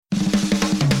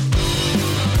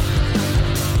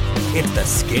It's the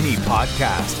Skinny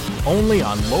Podcast, only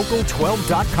on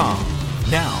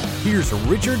Local12.com. Now, here's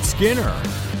Richard Skinner.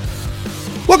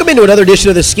 Welcome into another edition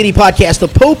of the Skinny Podcast, the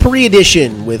Potpourri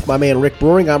edition, with my man Rick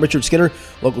Broering. I'm Richard Skinner,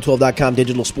 Local12.com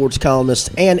digital sports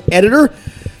columnist and editor.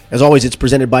 As always, it's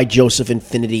presented by Joseph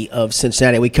Infinity of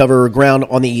Cincinnati. We cover ground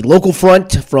on the local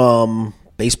front, from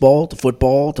baseball to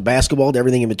football to basketball to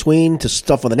everything in between, to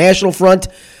stuff on the national front.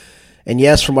 And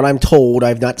yes, from what I'm told,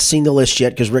 I've not seen the list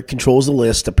yet because Rick controls the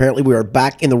list. Apparently, we are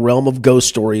back in the realm of ghost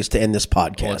stories to end this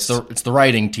podcast. Well, it's the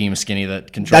writing team, Skinny,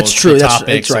 that controls the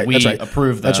topics. That's right. We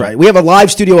approve them. That's right. We have a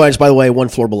live studio audience, by the way, one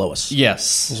floor below us. Yes.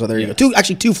 So there you go.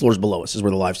 Two floors below us is where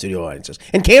the live studio audience is.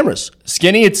 And cameras.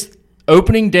 Skinny, it's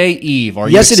opening day eve. Are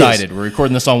you excited? We're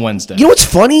recording this on Wednesday. You know what's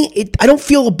funny? I don't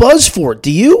feel a buzz for it. Do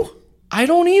you? I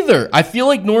don't either. I feel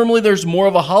like normally there's more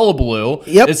of a hullabaloo.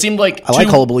 Yep. It seemed like I like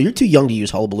hullabaloo. You're too young to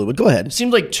use hullabaloo, but go ahead. It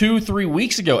seemed like 2-3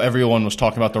 weeks ago everyone was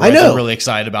talking about the Reds and really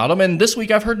excited about them, and this week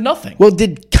I've heard nothing. Well,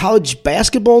 did college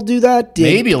basketball do that?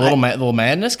 Maybe a little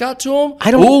madness got to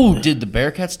them. Did the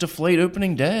Bearcats deflate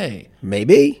opening day?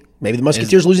 Maybe the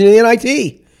Musketeers losing to the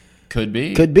NIT. Could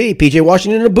be. PJ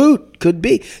Washington in a boot. Could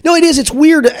be. No, it is. It's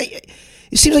weird.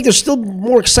 It seems like there's still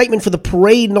more excitement for the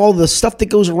parade and all the stuff that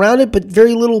goes around it, but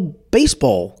very little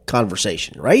baseball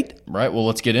conversation, right? Right. Well,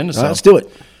 let's get into some. Let's do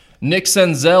it. Nick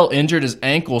Senzel injured his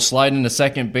ankle sliding into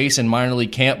second base in minor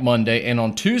league camp Monday, and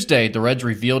on Tuesday, the Reds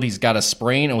revealed he's got a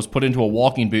sprain and was put into a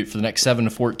walking boot for the next 7 to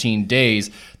 14 days.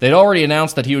 They'd already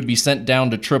announced that he would be sent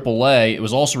down to AAA. It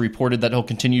was also reported that he'll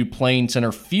continue playing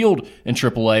center field in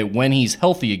AAA when he's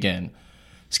healthy again.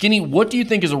 Skinny, what do you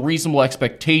think is a reasonable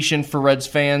expectation for Reds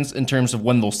fans in terms of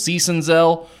when they'll see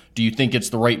Senzel? Do you think it's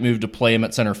the right move to play him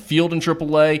at center field in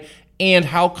AAA? And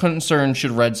how concerned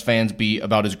should Reds fans be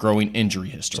about his growing injury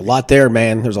history? There's a lot there,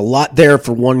 man. There's a lot there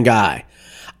for one guy.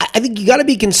 I think you got to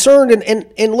be concerned.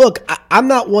 And look, I'm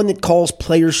not one that calls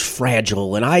players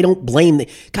fragile, and I don't blame them.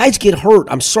 Guys get hurt.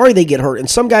 I'm sorry they get hurt, and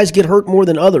some guys get hurt more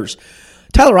than others.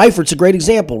 Tyler Eifert's a great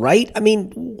example, right? I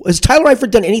mean, has Tyler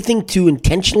Eifert done anything to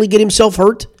intentionally get himself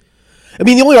hurt? I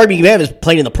mean, the only argument you have is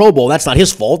playing in the Pro Bowl. That's not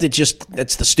his fault.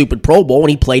 That's the stupid Pro Bowl, and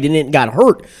he played in it and got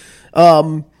hurt.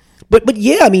 But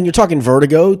yeah, I mean, you're talking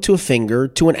vertigo to a finger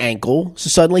to an ankle. So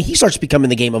suddenly he starts becoming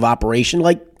the game of operation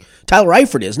like Tyler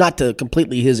Eifert is. Not to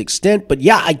completely his extent, but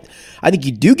yeah, I think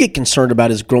you do get concerned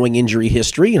about his growing injury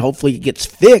history, and hopefully it gets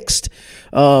fixed.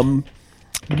 As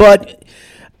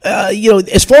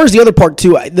far as the other part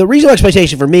too, the reasonable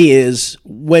expectation for me is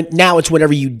it's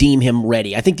whenever you deem him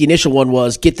ready. I think the initial one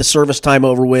was get the service time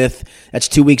over with. That's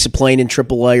 2 weeks of playing in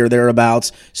AAA or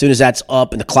thereabouts. As soon as that's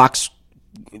up and the clock's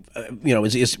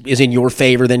is in your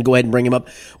favor, then go ahead and bring him up.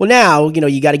 Well, now,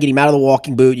 you got to get him out of the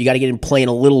walking boot. You got to get him playing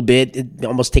a little bit,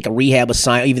 almost take a rehab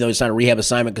assignment, even though it's not a rehab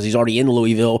assignment because he's already in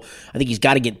Louisville. I think he's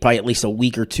got to get probably at least a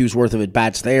week or two's worth of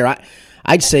at-bats there.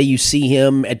 I'd say you see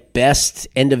him at best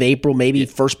end of April, maybe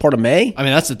first part of May. I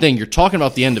mean, that's the thing. You're talking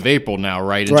about the end of April now,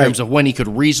 right? In terms of when he could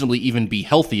reasonably even be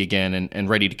healthy again and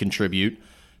ready to contribute.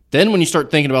 Then when you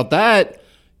start thinking about that,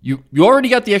 you already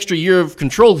got the extra year of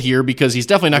control here because he's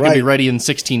definitely not going to be ready in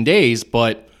 16 days.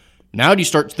 But now do you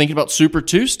start thinking about Super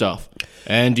 2 stuff?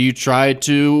 And do you try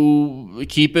to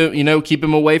keep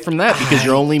him away from that because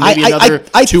you're only maybe another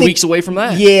 2 weeks away from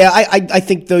that? Yeah, I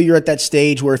think, though, you're at that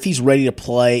stage where if he's ready to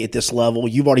play at this level,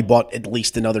 you've already bought at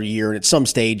least another year. And at some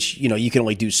stage, you can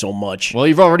only do so much. Well,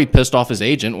 you've already pissed off his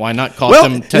agent. Why not cost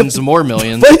him tens of more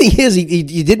millions? The funny thing is,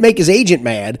 he did make his agent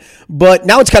mad, but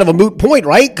now it's kind of a moot point,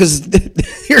 right? Because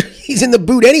he's in the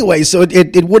boot anyway, so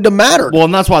it wouldn't have mattered. Well,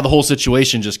 and that's why the whole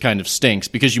situation just kind of stinks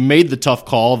because you made the tough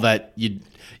call that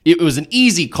it was an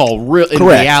easy call, in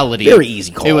reality. Very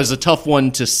easy call. It was a tough one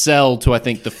to sell to, I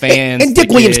think, the fans. And Dick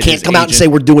Williams can't come out and say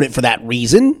we're doing it for that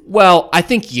reason. Well, I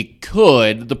think you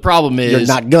could. The problem is you're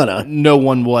not gonna. No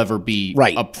one will ever be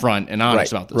upfront and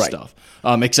honest about this stuff,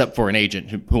 except for an agent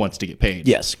who wants to get paid.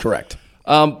 Yes, correct.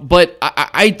 But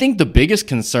I think the biggest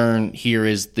concern here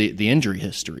is the injury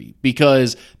history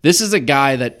because this is a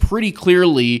guy that pretty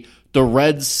clearly the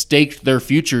Reds staked their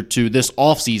future to this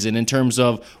offseason in terms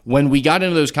of when we got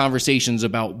into those conversations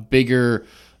about bigger,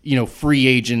 free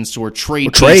agents or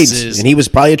trades. And he was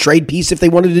probably a trade piece if they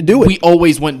wanted to do it. We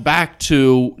always went back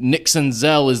to Nick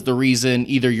Senzel is the reason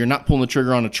either you're not pulling the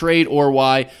trigger on a trade or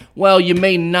why, you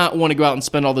may not want to go out and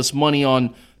spend all this money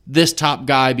on this top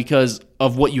guy because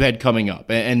of what you had coming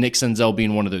up, and Nick Senzel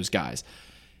being one of those guys.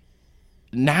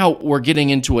 Now we're getting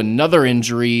into another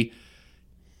injury.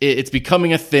 It's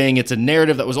becoming a thing. It's a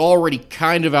narrative that was already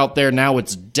kind of out there. Now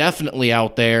it's definitely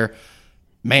out there.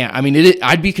 Man, I mean,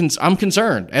 I'm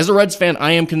concerned. As a Reds fan,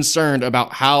 I am concerned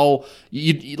about how,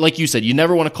 like you said, you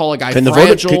never want to call a guy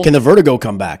fragile. Can the vertigo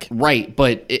come back? Right,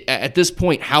 but at this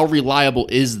point, how reliable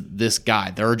is this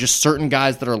guy? There are just certain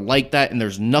guys that are like that, and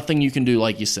there's nothing you can do,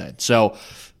 like you said. So,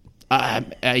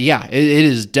 yeah, it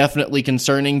is definitely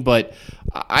concerning, but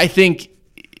I think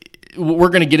we're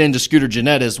going to get into Scooter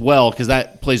Gennett as well, because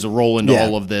that plays a role into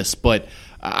all of this, but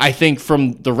I think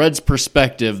from the Reds'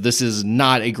 perspective, this is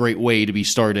not a great way to be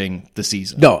starting the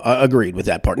season. No, agreed with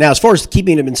that part. Now, as far as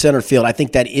keeping him in center field, I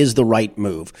think that is the right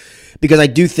move, because I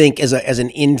do think as an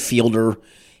infielder,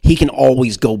 he can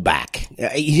always go back.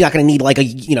 He's not going to need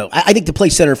I think to play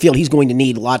center field, he's going to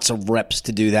need lots of reps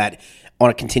to do that on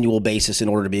a continual basis in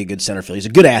order to be a good center field. He's a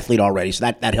good athlete already,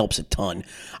 so that helps a ton.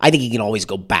 I think he can always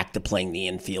go back to playing the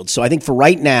infield. So I think for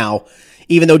right now,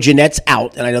 even though Gennett's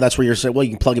out, and I know that's where you're saying, well, you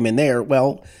can plug him in there.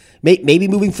 Well, maybe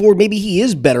moving forward, maybe he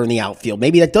is better in the outfield.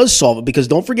 Maybe that does solve it, because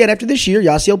don't forget, after this year,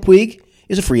 Yasiel Puig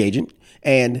is a free agent,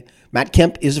 and Matt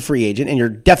Kemp is a free agent, and you're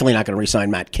definitely not going to re-sign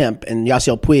Matt Kemp. And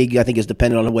Yasiel Puig, I think, is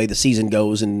dependent on the way the season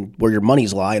goes and where your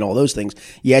money's lie and all those things.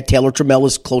 Yeah, Taylor Trammell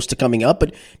is close to coming up,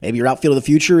 but maybe your outfield of the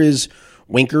future is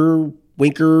Winker,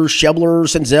 Schebler,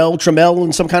 Senzel, Trammell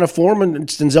in some kind of form, and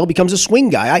Senzel becomes a swing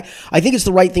guy. I think it's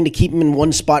the right thing to keep him in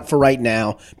one spot for right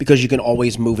now, because you can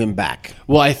always move him back.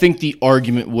 Well, I think the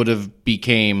argument would have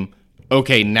became,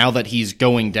 okay, now that he's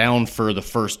going down for the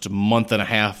first month and a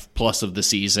half plus of the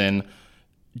season,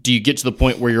 do you get to the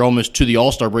point where you're almost to the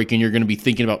All-Star break and you're going to be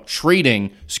thinking about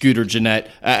trading Scooter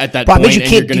Gennett at that point? I don't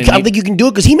think you can do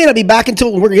it, because he may not be back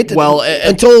until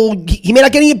until he may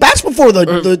not get any bats before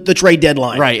the trade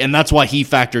deadline. Right, and that's why he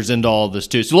factors into all of this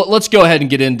too. So let's go ahead and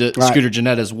get into Scooter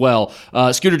Gennett as well.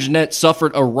 Scooter Gennett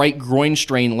suffered a right groin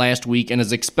strain last week and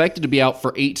is expected to be out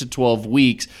for 8 to 12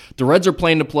 weeks. The Reds are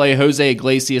planning to play Jose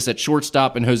Iglesias at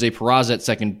shortstop and Jose Peraza at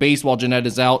second base while Gennett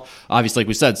is out. Obviously, like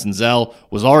we said, Senzel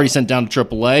was already sent down to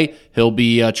AAA. He'll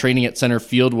be training at center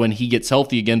field when he gets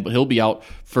healthy again, but he'll be out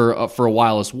for a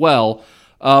while as well.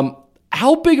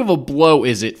 How big of a blow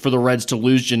is it for the Reds to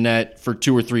lose Gennett for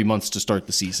 2 or 3 months to start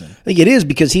the season? I think it is,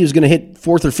 because he was going to hit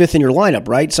 4th or 5th in your lineup,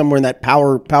 right? Somewhere in that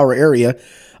power area.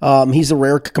 He's a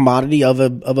rare commodity of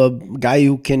a guy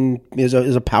who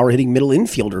is a power hitting middle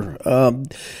infielder.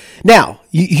 Now,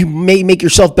 you may make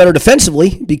yourself better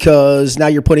defensively, because now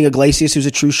you're putting Iglesias, who's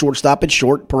a true shortstop, at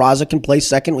short. Peraza can play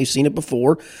second. We've seen it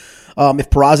before. If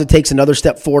Peraza takes another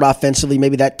step forward offensively,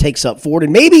 maybe that takes up forward.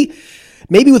 And maybe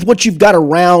with what you've got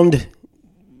around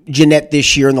Gennett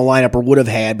this year in the lineup, or would have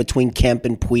had, between Kemp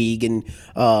and Puig, and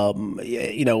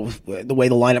the way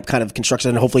the lineup kind of constructs,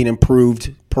 and hopefully an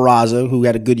improved Peraza, who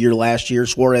had a good year last year.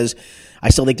 Suarez,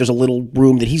 I still think there's a little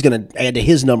room that he's going to add to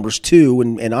his numbers too,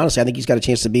 and honestly, I think he's got a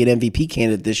chance to be an MVP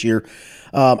candidate this year.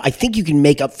 I think you can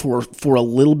make up for a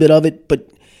little bit of it, but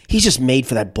he's just made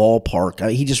for that ballpark.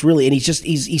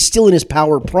 He's still in his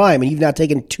power prime, and you've now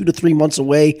taken 2 to 3 months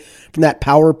away from that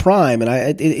power prime,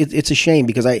 and it's a shame,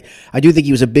 because I do think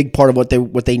he was a big part of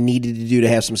what they needed to do to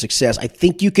have some success. I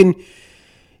think you're going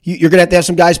to have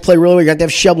some guys play really well. You're going to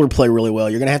have Schebler play really well.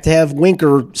 You're going to have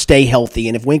Winker stay healthy,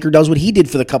 and if Winker does what he did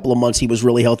for the couple of months he was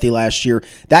really healthy last year,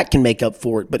 that can make up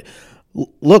for it. But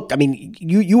look, I mean,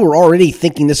 you were already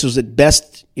thinking this was at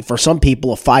best, for some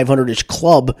people, a 500-ish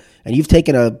club, and you've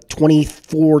taken a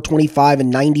 24, 25, and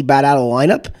 90 bat out of the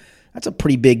lineup. That's a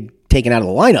pretty big taken out of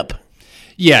the lineup.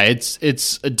 Yeah,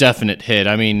 it's a definite hit.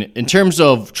 I mean, in terms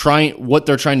of what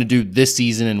they're trying to do this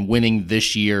season and winning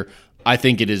this year, I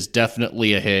think it is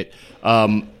definitely a hit.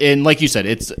 And like you said,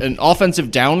 it's an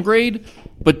offensive downgrade,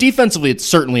 but defensively it's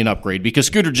certainly an upgrade, because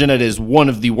Scooter Gennett is one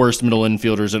of the worst middle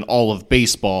infielders in all of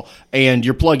baseball, and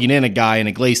you're plugging in a guy in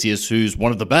Iglesias who's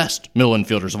one of the best middle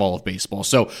infielders of all of baseball.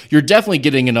 So you're definitely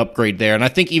getting an upgrade there, and I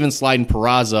think even sliding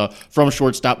Peraza from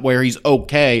shortstop, where he's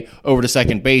okay, over to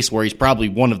second base, where he's probably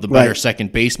one of the better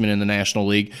second basemen in the National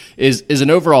League, is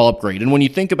an overall upgrade. And when you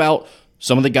think about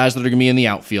some of the guys that are going to be in the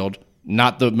outfield,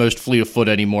 not the most fleet of foot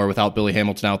anymore without Billy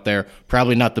Hamilton out there.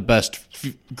 Probably not the best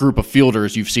group of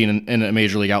fielders you've seen in a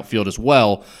Major League outfield as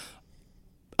well.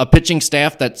 A pitching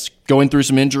staff that's going through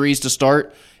some injuries to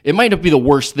start. It might not be the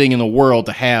worst thing in the world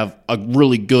to have a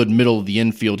really good middle of the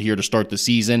infield here to start the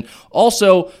season.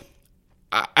 Also,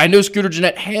 I know Scooter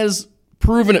Gennett has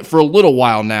proven it for a little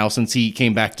while now since he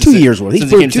came back to 2 years worth. Since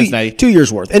he came to Cincinnati. 2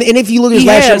 years worth. And if you look at his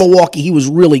last year in Milwaukee, he was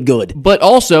really good. But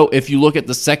also, if you look at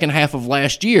the second half of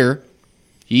last year,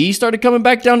 he started coming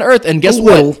back down to earth. And guess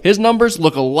what? His numbers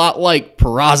look a lot like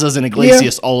Peraza's and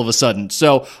Iglesias all of a sudden.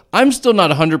 So I'm still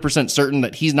not 100% certain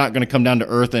that he's not going to come down to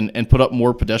earth and put up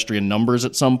more pedestrian numbers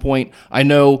at some point. I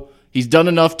know He's done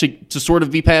enough to sort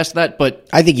of be past that, but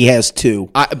I think he has too.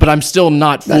 But I'm still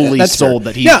not fully sold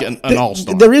that he's an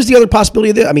all-star. There is the other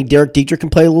possibility that, Derek Dietrich can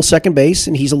play a little second base,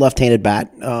 and he's a left-handed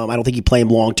bat. I don't think he play him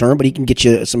long-term, but he can get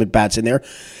you some at-bats in there.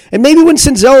 And maybe when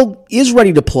Senzel is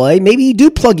ready to play, maybe you do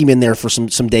plug him in there for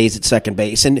some days at second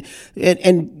base, and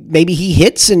maybe he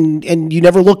hits, and you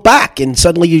never look back, and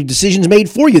suddenly your decision's made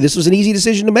for you. This was an easy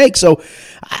decision to make. So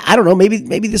I don't know. Maybe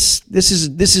this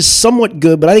is somewhat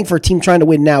good, but I think for a team trying to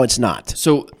win now, it's not.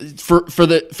 So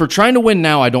for trying to win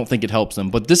now, I don't think it helps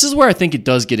them. But this is where I think it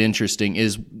does get interesting,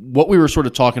 is what we were sort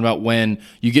of talking about when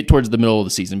you get towards the middle of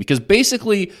the season. Because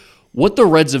basically what the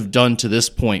Reds have done to this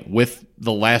point with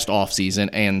the last offseason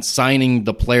and signing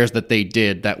the players that they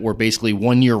did that were basically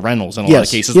one-year rentals in a lot of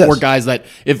cases, or guys that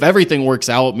if everything works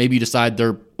out, maybe you decide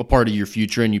they're a part of your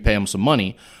future and you pay them some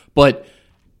money. But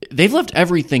they've left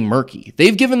everything murky.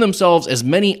 They've given themselves as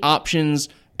many options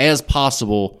as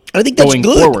possible going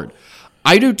forward.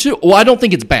 I do too. Well, I don't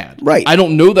think it's bad. Right. I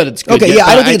don't know that it's good. Okay,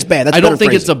 I don't think it's bad. That's I don't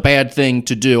think it's a bad thing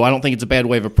to do. I don't think it's a bad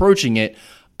way of approaching it.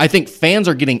 I think fans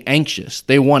are getting anxious.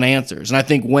 They want answers. And I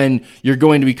think when you're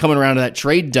going to be coming around to that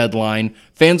trade deadline,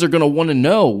 fans are going to want to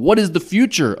know, what is the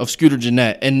future of Scooter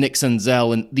Gennett and Nick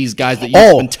Senzel and these guys that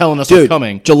you've been telling us are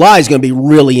coming? July is going to be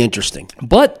really interesting.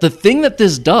 But the thing that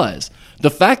this does, the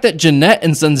fact that Gennett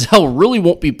and Senzel really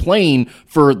won't be playing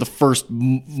for the first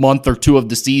month or two of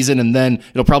the season, and then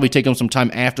it'll probably take them some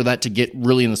time after that to get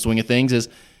really in the swing of things, is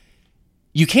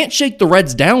you can't shake the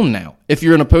Reds down now if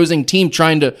you're an opposing team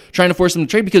trying to force them to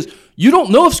trade, because you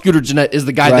don't know if Scooter Gennett is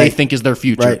the guy they think is their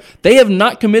future. Right. They have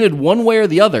not committed one way or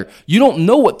the other. You don't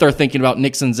know what they're thinking about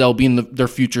Nick Senzel being their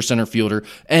future center fielder,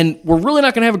 and we're really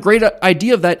not going to have a great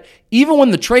idea of that even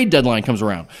when the trade deadline comes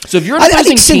around. So if you're an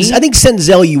opposing team, I think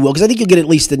Senzel you will, because I think you'll get at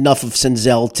least enough of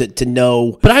Senzel to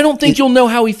know. But I don't think you'll know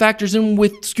how he factors in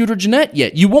with Scooter Gennett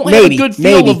yet. You won't have a good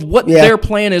feel of what their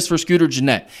plan is for Scooter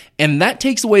Gennett, and that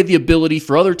takes away the ability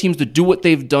for other teams to do what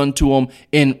they've done to him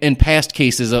in past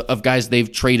cases of guys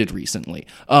they've traded recently.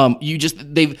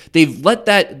 They've let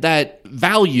that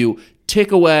value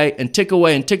tick away and tick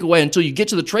away and tick away until you get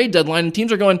to the trade deadline, and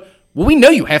teams are going, well, we know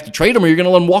you have to trade him or you're going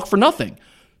to let him walk for nothing.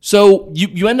 So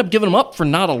you end up giving them up for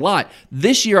not a lot.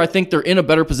 This year, I think they're in a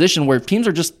better position where teams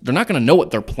are they're not going to know what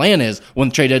their plan is when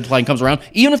the trade deadline comes around,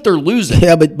 even if they're losing.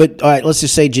 Yeah, but all right, let's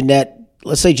just say Gennett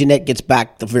gets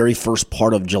back the very first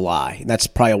part of July. And that's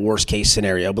probably a worst case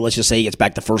scenario, but let's just say he gets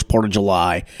back the first part of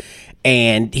July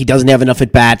and he doesn't have enough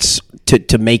at-bats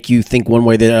to make you think one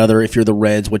way or the other if you're the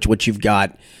Reds, which you've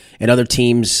got, and other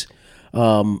teams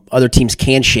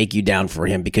can shake you down for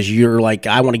him because you're like,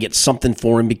 I want to get something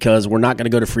for him because we're not going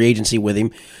to go to free agency with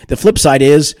him. The flip side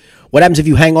is, what happens if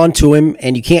you hang on to him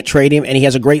and you can't trade him and he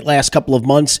has a great last couple of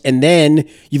months and then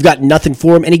you've got nothing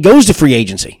for him and he goes to free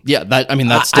agency? Yeah,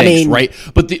 that stinks, right?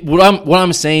 But what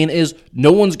I'm saying is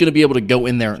no one's going to be able to go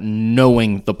in there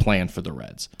knowing the plan for the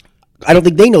Reds. I don't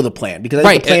think they know the plan because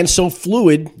I think the plan's so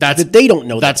fluid that they don't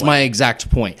know the plan. That's my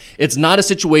exact point. It's not a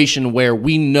situation where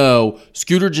we know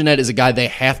Scooter Gennett is a guy they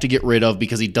have to get rid of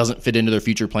because he doesn't fit into their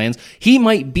future plans. He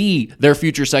might be their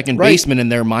future second baseman in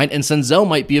their mind, and Senzel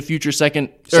might be a future center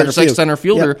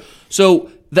fielder. Yep.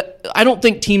 So I don't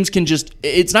think teams can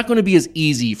it's not going to be as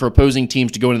easy for opposing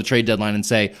teams to go into the trade deadline and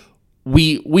say,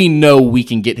 we know we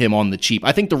can get him on the cheap.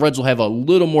 I think the Reds will have a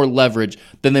little more leverage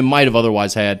than they might have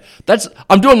otherwise had.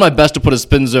 I'm doing my best to put a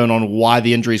spin zone on why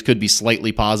the injuries could be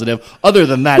slightly positive. Other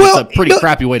than that, it's a pretty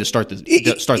crappy way to start the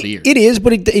year. It is,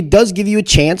 but it does give you a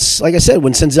chance. Like I said,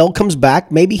 when Senzel comes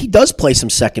back, maybe he does play some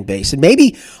second base, and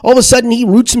maybe all of a sudden he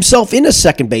roots himself in a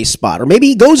second base spot, or maybe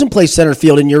he goes and plays center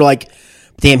field, and you're like,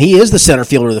 damn, he is the center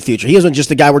fielder of the future. He isn't just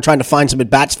the guy we're trying to find some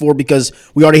at-bats for because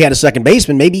we already had a second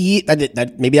baseman. Maybe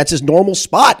maybe that's his normal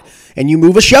spot, and you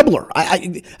move a Schebler. I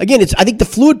think the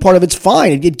fluid part of it's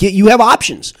fine. You have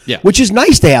options, which is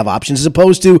nice to have options as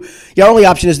opposed to our only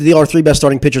option is to deal our three best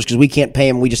starting pitchers because we can't pay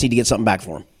him. We just need to get something back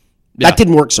for him. Yeah. That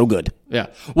didn't work so good. Yeah.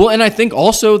 Well, and I think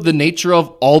also the nature of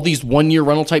all these one-year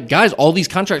rental type guys, all these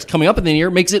contracts coming up in the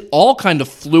year makes it all kind of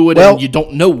fluid and you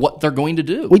don't know what they're going to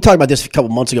do. We talked about this a couple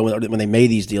months ago when they made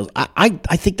these deals. I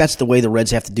think that's the way the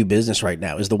Reds have to do business right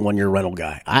now is the one-year rental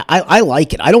guy. I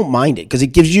like it. I don't mind it because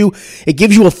it gives you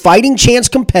a fighting chance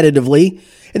competitively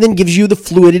and then gives you the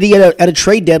fluidity at a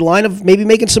trade deadline of maybe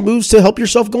making some moves to help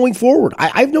yourself going forward.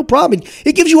 I have no problem.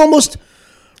 It gives you almost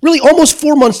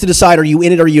 4 months to decide, are you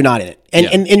in it or are you not in it?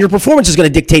 And your performance is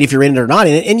going to dictate if you're in it or not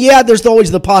in it. And there's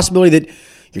always the possibility that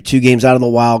you're 2 games out of the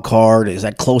wild card. Is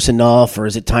that close enough, or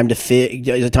is it time to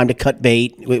is it time to cut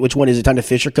bait? Which one is it? Time to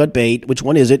fish or cut bait? Which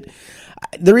one is it?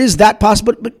 There is that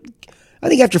possibility, but I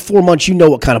think after 4 months, you know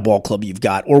what kind of ball club you've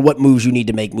got or what moves you need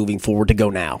to make moving forward to go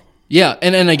now. Yeah,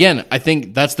 and again, I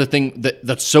think that's the thing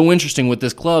that's so interesting with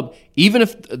this club. Even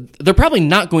if they're probably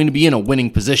not going to be in a winning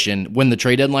position when the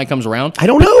trade deadline comes around. I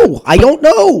don't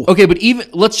know. Okay, but even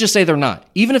let's just say they're not.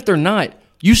 Even if they're not,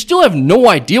 you still have no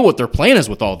idea what their plan is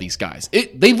with all these guys.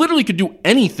 They literally could do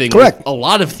anything Correct. with a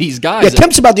lot of these guys. Yeah,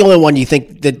 Kemp's about the only one you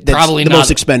think that's probably the not,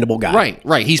 most expendable guy.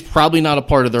 Right. He's probably not a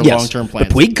part of their long-term plans.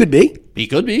 But Puig could be. He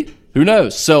could be. Who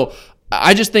knows? So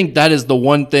I just think that is the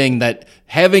one thing that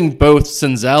having both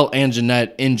Senzel and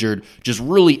Jeanette injured just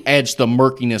really adds to the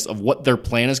murkiness of what their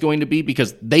plan is going to be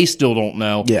because they still don't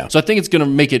know. Yeah. So I think it's going to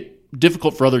make it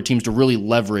difficult for other teams to really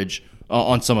leverage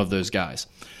on some of those guys.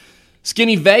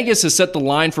 Skinny Vegas has set the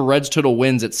line for Reds total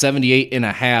wins at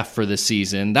 78.5 for this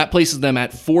season. That places them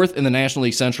at 4th in the National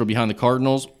League Central behind the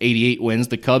Cardinals, 88 wins,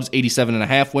 the Cubs,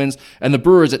 87.5 wins, and the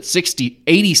Brewers at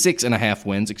 86.5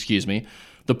 wins,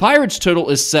 The Pirates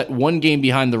total is set one game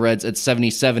behind the Reds at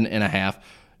 77.5,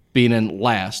 being in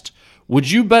last. Would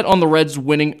you bet on the Reds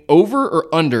winning over or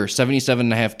under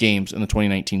 77.5 games in the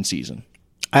 2019 season?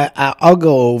 I'll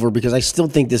go over because I still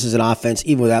think this is an offense,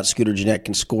 even without Scooter Gennett,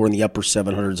 can score in the upper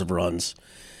 700s of runs.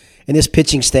 And this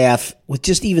pitching staff, with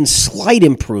just even slight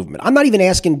improvement. I'm not even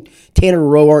asking Tanner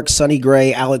Roark, Sonny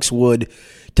Gray, Alex Wood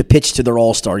to pitch to their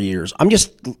all-star years. I'm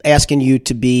just asking you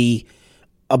to be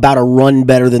about a run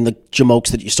better than the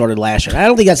Jamokes that you started last year. I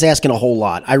don't think that's asking a whole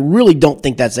lot. I really don't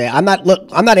think that's I'm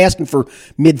not asking for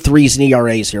mid-threes and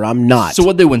ERAs here. I'm not. So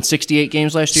what they win 68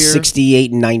 games last year?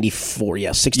 68 and 94.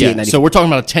 Yeah, 68 and 94. So we're talking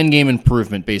about a 10-game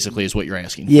improvement basically is what you're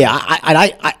asking. Yeah,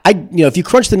 I if you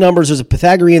crunch the numbers, there's a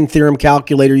Pythagorean theorem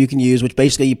calculator you can use, which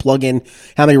basically you plug in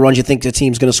how many runs you think the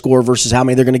team's going to score versus how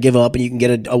many they're going to give up, and you can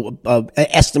get an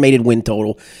estimated win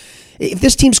total. If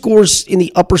this team scores in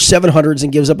the upper 700s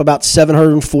and gives up about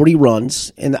 740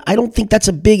 runs, and I don't think that's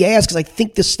a big ask because I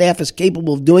think this staff is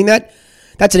capable of doing that,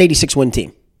 that's an 86-win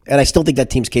team. And I still think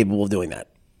that team's capable of doing that.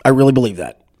 I really believe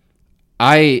that.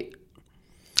 I'm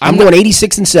going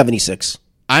 86 and 76.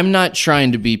 I'm not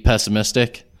trying to be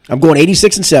pessimistic. I'm going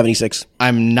 86 and 76.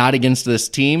 I'm not against this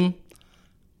team.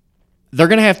 They're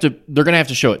gonna have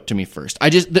to show it to me first. Fair.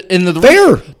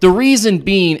 The reason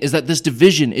being is that this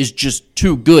division is just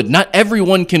too good. Not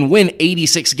everyone can win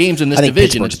 86 games in this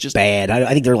division. It's just bad.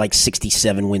 I think they're like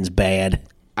 67 wins bad.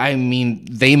 I mean,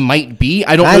 they might be.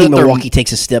 I think Milwaukee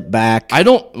takes a step back. I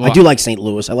do like St.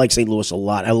 Louis. I like St. Louis a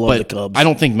lot. I love the Cubs. I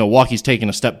don't think Milwaukee's taking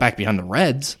a step back behind the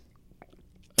Reds.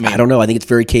 I don't know. I think it's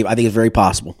very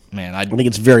possible. Man, I think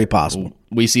it's very possible.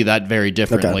 We see that very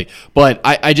differently. Okay. But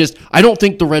I don't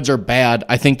think the Reds are bad.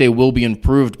 I think they will be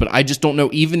improved, but I just don't know.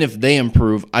 Even if they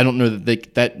improve, I don't know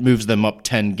that moves them up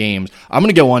 10 games. I'm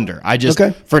going to go under.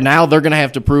 For now, they're going to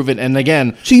have to prove it. And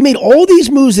again, so you made all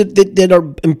these moves that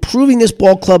are improving this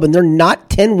ball club, and they're not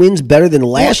 10 wins better than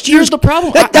last year. Here's the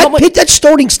problem. That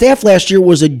starting staff last year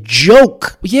was a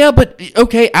joke. Yeah, but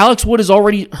okay, Alex Wood is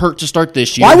already hurt to start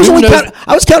this year. Well,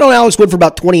 I was counting on Alex Wood for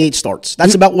about 28 starts.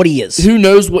 That's about what he is. Who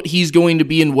knows what he's going to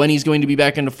be and when he's going to be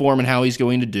back into form and how he's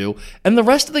going to do. And the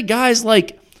rest of the guys, I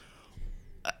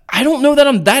don't know that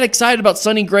I'm that excited about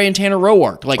Sonny Gray and Tanner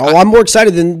Roark. I'm more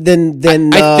excited than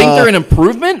I think they're an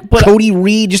improvement, but Cody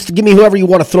Reed. Just give me whoever you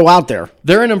want to throw out there.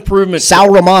 They're an improvement.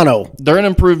 Sal Romano. They're an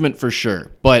improvement for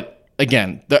sure, but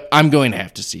again, I'm going to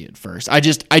have to see it first. I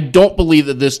don't believe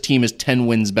that this team is 10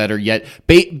 wins better yet.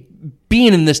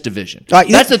 Being in this division,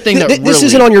 that's the thing. This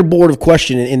isn't on your board of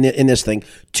question in this thing.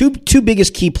 Two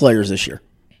biggest key players this year.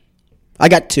 I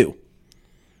got two.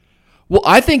 Well,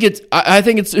 I think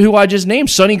it's who I just named,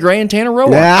 Sonny Gray and Tanner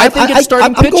Roark. I think it's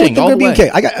starting pitching all the way. Okay.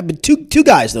 I got two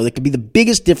guys though that could be the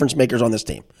biggest difference makers on this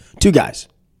team. Two guys.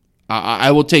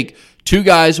 I will take two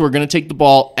guys who are going to take the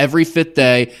ball every fifth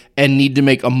day and need to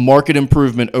make a market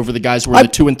improvement over the guys who were in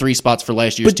the 2 and 3 spots for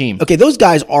last year's team. Okay, those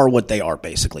guys are what they are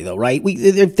basically, though, right?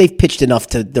 They've pitched enough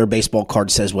to their baseball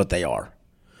card says what they are.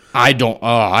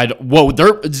 The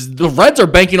Reds are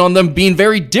banking on them being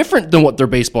very different than what their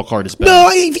baseball card has been. No,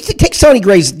 if you take Sonny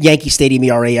Gray's Yankee Stadium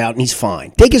ERA out and he's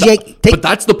fine. But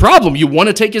that's the problem. You want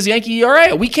to take his Yankee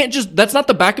ERA? We can't just. That's not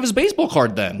the back of his baseball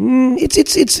card. Then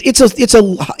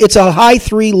it's a high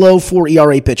 3, low 4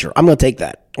 ERA pitcher. I'm going to take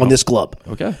that on this club.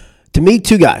 Okay. To me,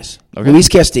 two guys. Okay. Luis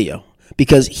Castillo,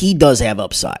 because he does have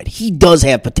upside. He does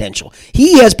have potential.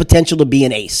 He has potential to be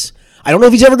an ace. I don't know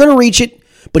if he's ever going to reach it.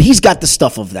 But he's got the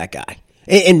stuff of that guy.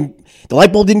 And the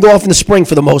light bulb didn't go off in the spring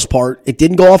for the most part. It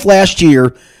didn't go off last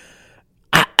year.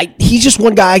 He's just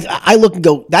one guy. I look and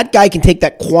go, that guy can take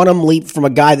that quantum leap from a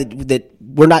guy that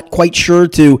we're not quite sure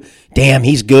to, damn,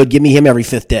 he's good, give me him every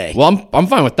fifth day. Well, I'm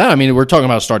fine with that. I mean, we're talking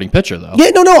about a starting pitcher, though. Yeah,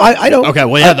 no, I don't. Okay,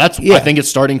 well, yeah, I think it's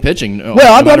starting pitching.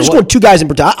 Well, I'm just going two guys in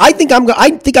particular. I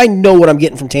think I know what I'm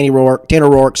getting from Tanner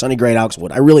Roark, Sonny Gray, Alex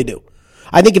Wood. I really do.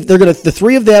 I think if the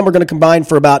three of them are going to combine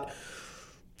for about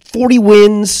 40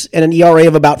 wins and an ERA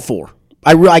of about 4.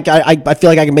 I feel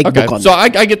like I can make a book on that. So I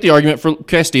get the argument for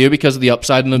Castillo because of the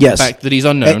upside and the fact that he's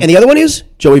unknown. And the other one is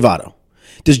Joey Votto.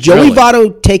 Does Joey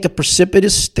Votto take a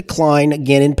precipitous decline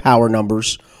again in power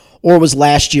numbers, or was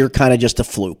last year kind of just a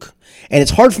fluke? And it's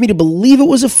hard for me to believe it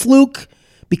was a fluke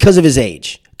because of his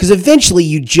age. Because eventually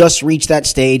you just reach that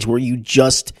stage where you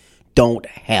just don't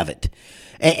have it.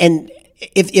 And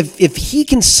if he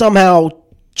can somehow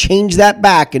change that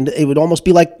back, and it would almost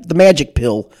be like the magic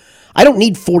pill. I don't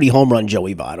need 40 home run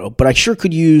Joey Votto, but I sure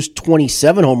could use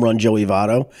 27 home run Joey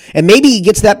Votto. And maybe he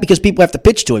gets that because people have to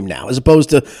pitch to him now, as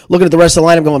opposed to looking at the rest of the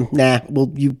lineup going, nah,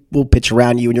 we'll pitch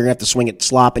around you and you're going to have to swing at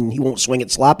slop, and he won't swing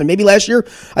at slop. And maybe last year,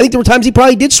 I think there were times he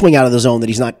probably did swing out of the zone that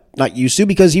he's not used to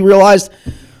because he realized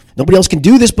nobody else can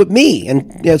do this but me.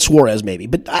 And Suarez maybe.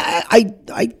 But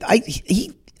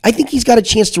I think he's got a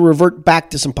chance to revert back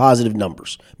to some positive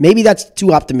numbers. Maybe that's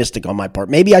too optimistic on my part.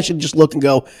 Maybe I should just look and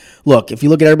go, look, if you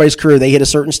look at everybody's career, they hit a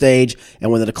certain stage,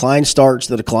 and when the decline starts,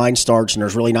 and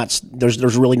there's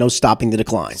really no stopping the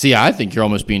decline. See, I think you're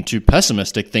almost being too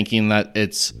pessimistic, thinking that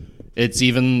it's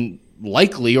even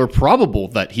likely or probable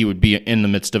that he would be in the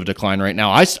midst of a decline right now.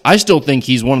 I still think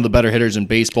he's one of the better hitters in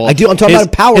baseball. I do. I'm talking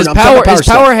about power. His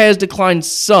power has declined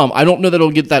some. I don't know that it'll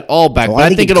get that all back. But I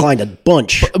think it declined a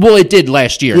bunch. Well, it did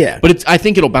last year. Yeah. But I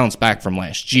think it'll bounce back from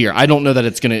last year. I don't know that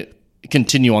it's going to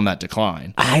continue on that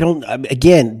decline.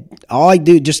 Again, all I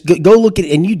do, just go look at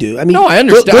it, and you do. I mean, no, I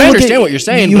understand. I understand what you're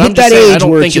saying, but I'm just saying I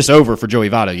don't think it's over for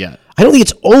Joey Votto yet. I don't think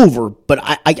it's over, but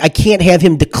I can't have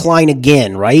him decline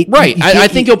again, right? Right. I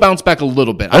think he'll bounce back a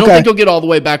little bit. I don't think he'll get all the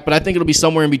way back, but I think it'll be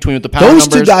somewhere in between with the power numbers.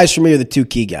 Those two guys for me are the two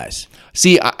key guys.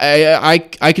 See,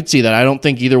 I could see that. I don't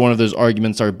think either one of those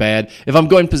arguments are bad. If I'm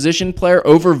going position player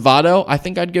over Votto, I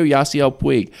think I'd go Yasiel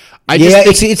Puig.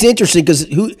 It's interesting because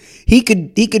he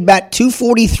could bat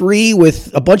 243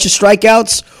 with a bunch of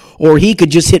strikeouts, or he could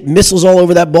just hit missiles all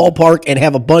over that ballpark and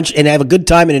have a good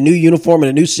time in a new uniform in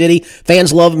a new city.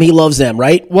 Fans love him. He loves them,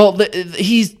 right? Well,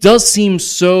 he does seem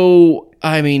so,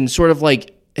 sort of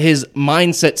like his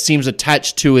mindset seems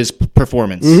attached to his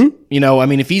performance. Mm-hmm.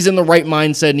 If he's in the right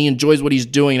mindset and he enjoys what he's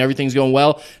doing and everything's going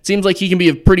well, it seems like he can be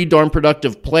a pretty darn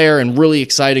productive player and really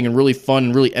exciting and really fun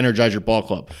and really energize your ball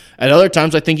club. At other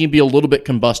times, I think he'd be a little bit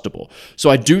combustible. So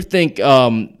I do think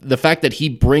the fact that he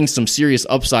brings some serious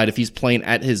upside if he's playing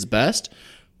at his best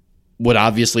would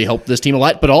obviously help this team a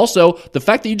lot. But also, the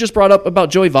fact that you just brought up about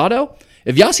Joey Votto,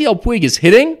 if Yasiel Puig is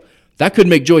hitting, that could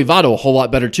make Joey Votto a whole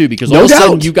lot better too, because all of a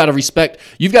sudden you've got to respect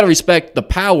the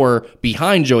power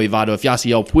behind Joey Votto. If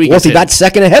Yasiel Puig, well, if he bats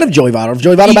second ahead of Joey Votto, if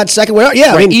Joey Votto bats second,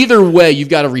 yeah, right, either way, you've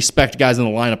got to respect guys in the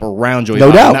lineup around Joey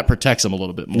Votto, and that protects him a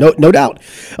little bit more. No doubt.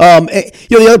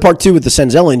 The other part too with the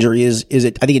Senzel injury is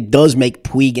I think it does make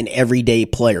Puig an everyday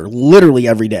player, literally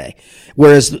every day.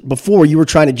 Whereas before you were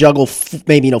trying to juggle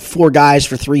maybe 4 guys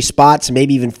for 3 spots, and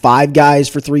maybe even 5 guys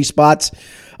for 3 spots.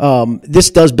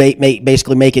 This does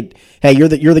basically make it, hey, you're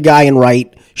the guy in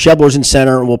right, Shebler's in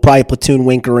center, and we'll probably platoon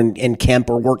Winker and Kemp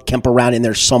or work Kemp around in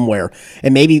there somewhere.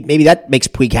 And maybe that makes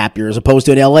Puig happier, as opposed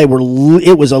to in L.A. where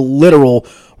it was a literal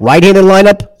right-handed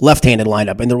lineup, left-handed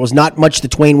lineup, and there was not much the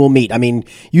twain will meet. I mean,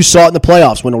 you saw it in the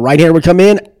playoffs. When a right-hander would come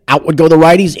in, out would go the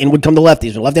righties, in would come the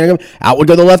lefties. When a left-hander come, out would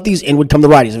go the lefties, in would come the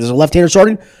righties. If there's a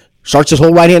left-hander starts his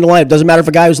whole right-handed lineup. Doesn't matter if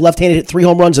a guy who's left-handed hit 3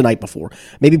 home runs the night before.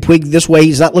 Maybe Puig this way,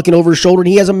 he's not looking over his shoulder and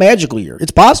he has a magical year.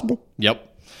 It's possible. Yep.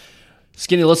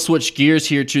 Skinny, let's switch gears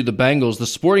here to the Bengals. The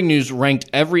Sporting News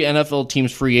ranked every NFL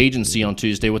team's free agency on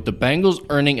Tuesday, with the Bengals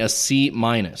earning a C-.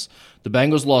 The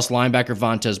Bengals lost linebacker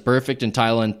Vontaze Burfict and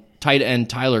tight end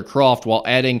Tyler Kroft, while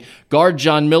adding guard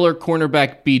John Miller,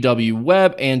 cornerback B.W.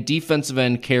 Webb, and defensive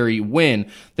end Kerry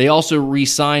Wynn. They also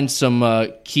re-signed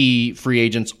some key free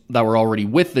agents that were already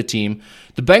with the team.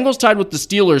 The Bengals tied with the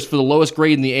Steelers for the lowest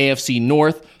grade in the AFC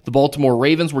North. The Baltimore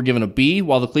Ravens were given a B,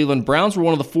 while the Cleveland Browns were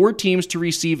one of the 4 teams to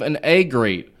receive an A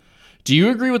grade. Do you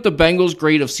agree with the Bengals'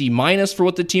 grade of C- for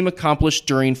what the team accomplished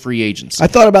during free agency? I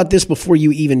thought about this before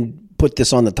you even put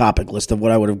this on the topic list of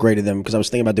what I would have graded them, because I was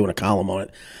thinking about doing a column on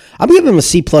it. I'm giving them a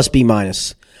C+, B-.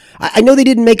 I know they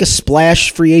didn't make a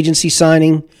splash free agency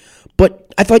signing,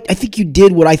 but I think you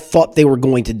did what I thought they were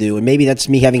going to do, and maybe that's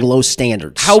me having low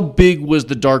standards. How big was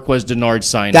the Darqueze Dennard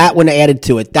signing? That one added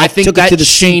to it. I think took that it to the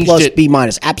changed C+, it B-.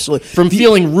 Absolutely. From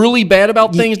feeling really bad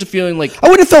about things to feeling like... I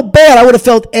would have felt bad. I would have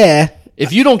felt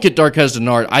If you don't get Darqueze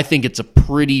Dennard, I think it's a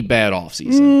pretty bad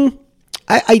offseason.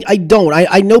 I don't.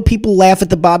 I know people laugh at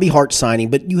the Bobby Hart signing,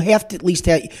 but you have to at least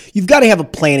you've got to have a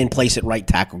plan in place at right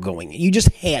tackle going. You just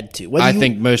had to. I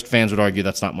think most fans would argue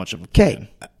that's not much of a plan.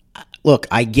 Okay. Look,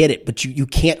 I get it, but you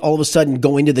can't all of a sudden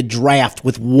go into the draft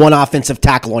with one offensive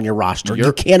tackle on your roster.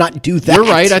 You cannot do that. You're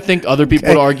right. I think other people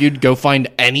would argue go find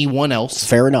anyone else.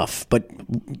 Fair enough, but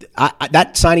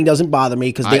that signing doesn't bother me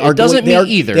because they are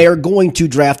going to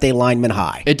draft a lineman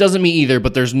high. It doesn't me either,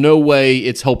 but there's no way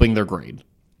it's helping their grade.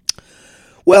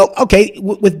 Well, okay,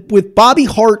 with Bobby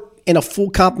Hart and a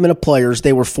full complement of players,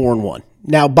 they were 4-1.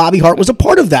 Now, Bobby Hart was a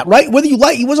part of that, right? Whether you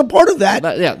like, he was a part of that.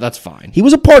 Yeah, that's fine. He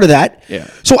was a part of that. Yeah.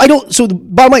 So the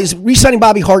bottom line is re-signing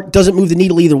Bobby Hart doesn't move the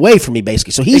needle either way for me,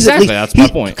 basically. So he's exactly, that's my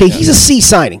point. Okay, he's a C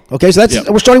signing. Okay, so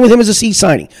we're starting with him as a C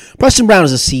signing. Preston Brown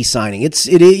is a C signing.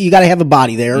 You got to have a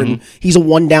body there, and he's a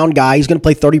one down guy. He's going to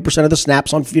play 30% of the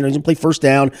snaps on. He's going to play first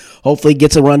down. Hopefully,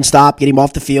 gets a run stop, get him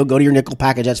off the field, go to your nickel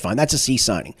package. That's fine. That's a C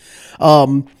signing.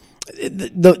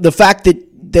 The fact that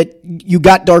you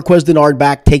got Darqueze Dennard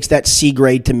back takes that C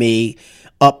grade to me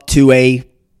up to a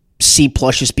C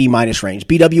plus B minus range.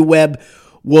 B.W. Webb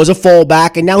was a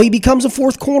fallback, and now he becomes a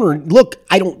fourth corner. Look,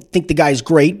 I don't think the guy's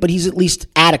great, but he's at least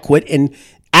adequate, and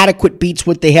adequate beats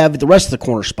what they have at the rest of the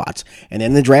corner spots. And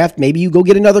then in the draft, maybe you go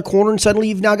get another corner, and suddenly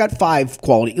you've now got 5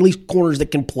 quality, at least corners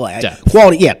that can play. Depth.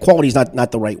 Quality is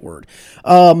not the right word.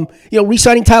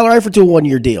 Re-signing Tyler Eifert to a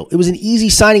 1-year deal. It was an easy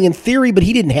signing in theory, but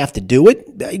he didn't have to do it.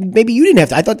 Maybe you didn't have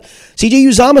to. I thought C.J.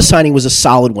 Uzomah's signing was a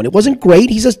solid one. It wasn't great.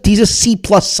 He's a C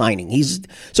plus signing.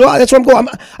 So that's where I'm going.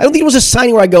 I don't think it was a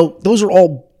signing where I go, those are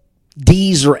all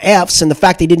D's or F's, and the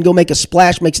fact they didn't go make a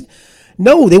splash makes it.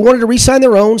 No, they wanted to re-sign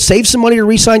their own, save some money to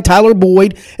re-sign Tyler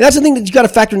Boyd. And that's the thing that you got to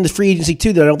factor in the free agency,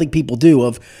 too, that I don't think people do.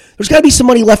 There's got to be some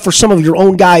money left for some of your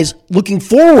own guys looking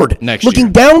forward,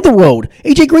 looking down the road.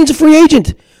 A.J. Green's a free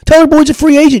agent. Tyler Boyd's a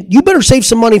free agent. You better save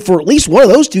some money for at least one of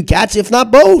those two cats, if not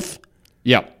both.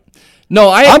 Yeah. No,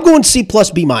 I'm going C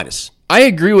plus B minus. I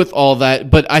agree with all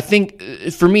that, but I think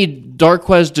for me,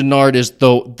 Darqueze Dennard is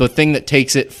the thing that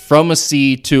takes it from a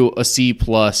C to a C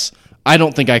plus. I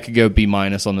don't think I could go B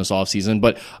minus on this offseason,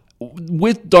 but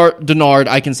with Dennard,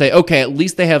 I can say, okay, at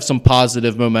least they have some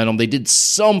positive momentum. They did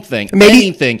something,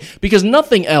 anything, because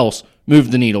nothing else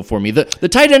moved the needle for me. The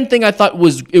tight end thing I thought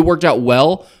it worked out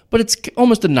well, but it's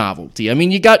almost a novelty. I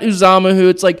mean, you got Uzomah, who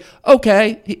it's like,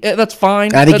 okay, that's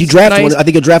fine. I think you draft one. I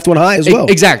think you draft one high as well.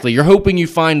 Exactly. You're hoping you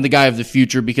find the guy of the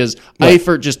future because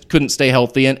Eifert just couldn't stay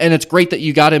healthy, and it's great that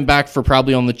you got him back for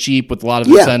probably on the cheap with a lot of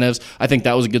incentives. I think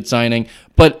that was a good signing,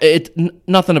 but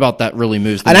nothing about that really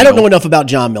moves the needle. I don't know enough about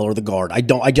John Miller, the guard. I'm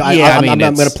going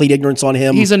to plead ignorance on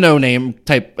him. He's a no-name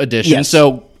type addition,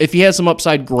 so if he has some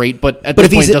upside, great, but at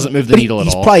this point, it doesn't move the needle at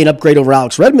all. He's probably an upgrade over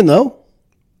Alex Redmond, though.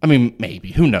 I mean,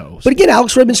 maybe. Who knows? But again,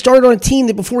 Alex Redmond started on a team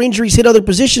that before injuries hit other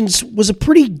positions was a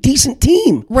pretty decent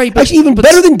team. Right. Actually, even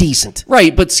better than decent.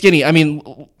 Right, but Skinny, I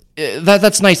mean,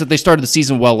 that's nice that they started the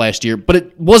season well last year, but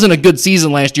it wasn't a good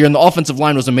season last year, and the offensive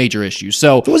line was a major issue.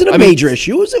 So it wasn't a major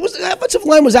issue. The offensive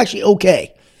line was actually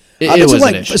okay. It was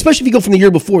an issue. Especially if you go from the year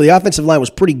before. The offensive line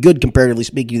was pretty good, comparatively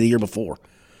speaking, to the year before.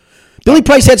 Billy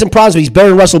Price had some problems, but he's better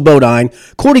than Russell Bodine.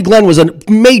 Cordy Glenn was a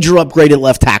major upgrade at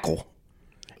left tackle.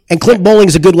 And Clint Bowling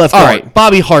is a good left guard. All right,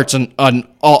 Bobby Hart's an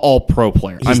all-pro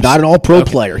player. He's not an all-pro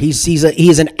player. He is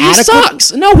an adequate. He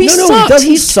sucks. No, he sucks. He doesn't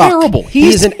He's suck. terrible.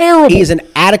 He's terrible. He is an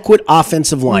adequate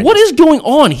offensive lineman. What is going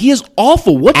on? He is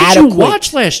awful. What did you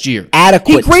watch last year?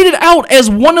 Adequate. He graded out as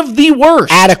one of the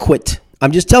worst. Adequate.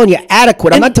 I'm just telling you,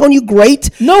 adequate. I'm not telling you great.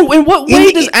 No, in what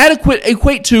way does adequate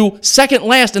equate to second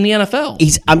last in the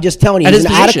NFL? I'm just telling you, he's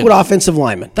an adequate offensive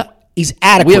lineman. He's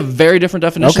adequate. We have very different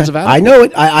definitions of adequate. I know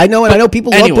it. I know it. I know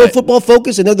people love Pro Football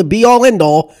Focus, and they're the be-all,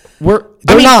 end-all. They're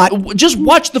not. Just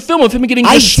watch the film of him getting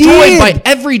destroyed by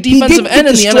every defensive end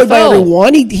in the NFL. By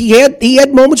everyone. He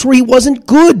had moments where he wasn't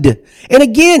good. And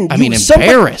again,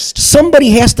 embarrassed.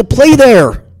 Somebody has to play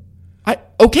there.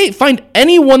 Okay, find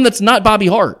anyone that's not Bobby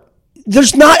Hart.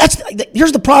 There's not.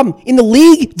 Here's the problem. In the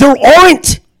league, there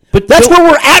aren't. But that's where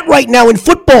we're at right now in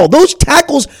football. Those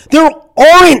tackles, there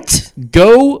aren't.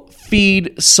 Go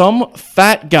feed some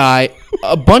fat guy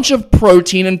a bunch of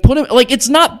protein and put him, it's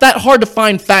not that hard to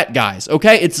find fat guys,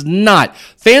 okay? It's not.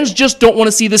 Fans just don't want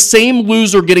to see the same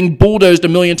loser getting bulldozed a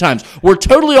million times. We're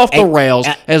totally off the rails.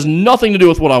 It has nothing to do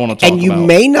with what I want to talk about. And you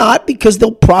may not, because they'll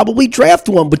probably draft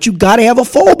one, but you got to have a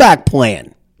fallback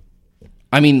plan.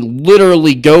 I mean,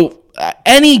 literally go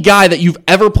any guy that you've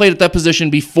ever played at that position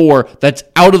before that's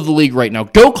out of the league right now.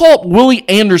 Go call up Willie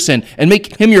Anderson and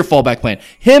make him your fallback plan.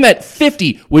 Him at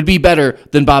 50 would be better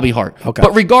than Bobby Hart. Okay.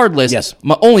 But regardless, yes.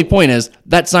 My only point is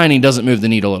that signing doesn't move the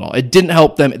needle at all. It didn't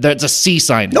help them. That's a C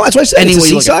signing. No, that's what I said. It's a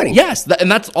C signing. Yes,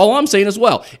 and that's all I'm saying as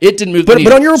well. It didn't move the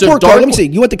needle. But on your report card, let me see.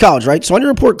 You went to college, right? So on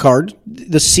your report card,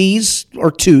 the C's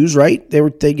are 2s, right?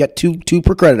 They got two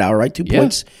per credit hour, right? 2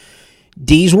 points.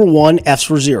 D's were 1, F's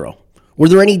were 0. Were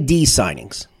there any D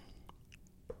signings?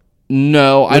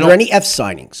 No, Were there any F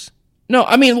signings? No,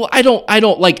 I mean, I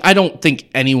don't think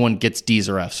anyone gets D's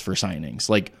or F's for signings.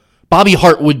 Like, Bobby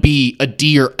Hart would be a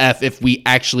D or F if we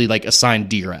actually assigned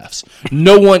D or F's.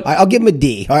 No one. I'll give him a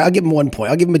D. All right, I'll give him 1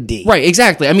 point. I'll give him a D. Right,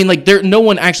 exactly. I mean, no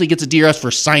one actually gets a D or F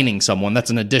for signing someone. That's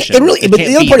an addition. But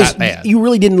the other part is you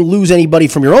really didn't lose anybody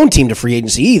from your own team to free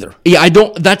agency either. Yeah, I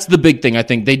don't. That's the big thing. I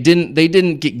think they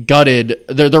didn't get gutted.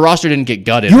 Their roster didn't get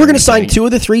gutted. You were going to sign 2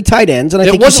 of the 3 tight ends, and I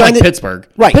think it wasn't you signed Pittsburgh.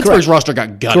 Right, Pittsburgh's correct. roster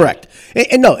got gutted. Correct.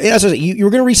 And no, as I said, you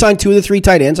were going to re-sign 2 of the 3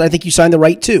 tight ends. And I think you signed the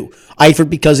right 2. Eifert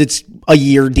because it's a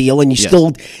year deal, and you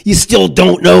still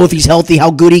don't know if he's healthy,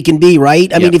 how good he can be,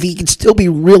 right? I mean, if he can still be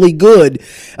really good.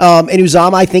 And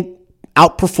Uzama, I think,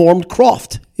 outperformed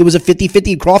Croft. It was a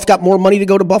 50-50. Croft got more money to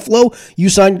go to Buffalo. You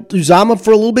signed Uzama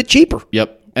for a little bit cheaper.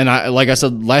 Yep. And like I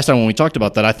said last time when we talked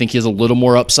about that, I think he has a little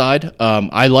more upside.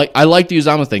 I like the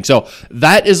Uzama thing. So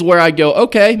that is where I go,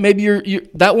 okay, maybe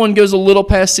that one goes a little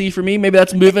past C for me. Maybe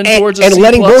that's moving towards a C+. And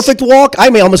letting Perfect walk, I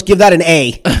may almost give that an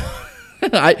A.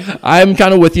 I'm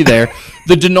kind of with you there.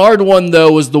 The Denard one,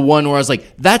 though, was the one where I was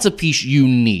like, that's a piece you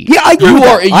need. Yeah, I agree with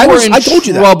that. You are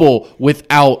in trouble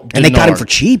without Denard. And they got him for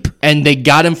cheap. And they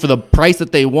got him for the price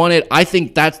that they wanted. I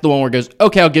think that's the one where it goes,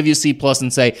 okay, I'll give you a C+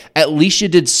 and say, at least you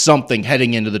did something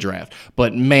heading into the draft.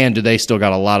 But, man, do they still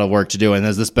got a lot of work to do, and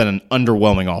has this been an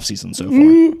underwhelming offseason so far?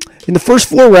 In the first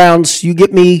 4 rounds, you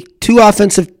get me 2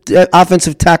 offensive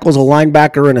tackles, a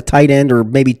linebacker, and a tight end, or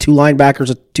maybe 2 linebackers,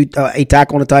 a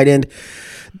tackle, and a tight end.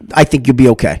 I think you'll be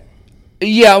okay.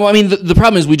 Yeah, well, I mean, the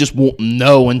problem is we just won't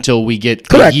know until we get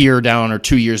a year down or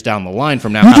 2 years down the line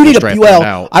from now. You do need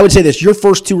I would say this. Your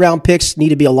first 2 round picks need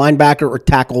to be a linebacker or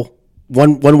tackle,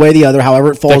 one way or the other,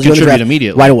 however it falls. That contribute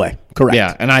immediately. Right away. Correct.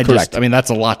 Yeah, and that's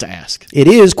a lot to ask. It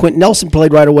is. Quentin Nelson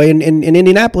played right away in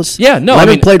Indianapolis. Yeah, no,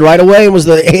 Leonard played right away and was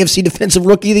the AFC Defensive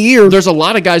Rookie of the Year. There's a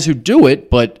lot of guys who do it,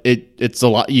 but it's a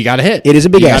lot. You got to hit. It is a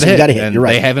big ask. You got to hit. And you're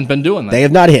right. They haven't been doing that. They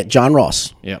have not hit. John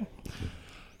Ross. Yeah.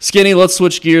 Skinny, let's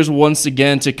switch gears once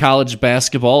again to college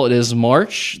basketball. It is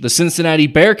March. The Cincinnati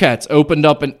Bearcats opened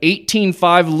up an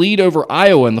 18-5 lead over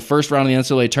Iowa in the first round of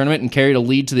the NCAA tournament and carried a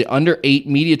lead to the under 8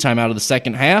 media time out of the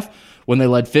second half when they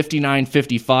led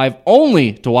 59-55,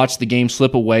 only to watch the game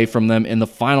slip away from them in the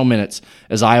final minutes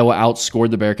as Iowa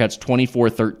outscored the Bearcats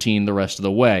 24-13 the rest of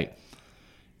the way.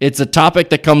 It's a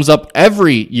topic that comes up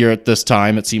every year at this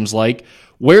time, it seems like.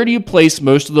 Where do you place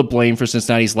most of the blame for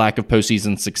Cincinnati's lack of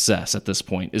postseason success at this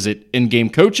point? Is it in-game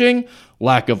coaching,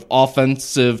 lack of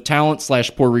offensive talent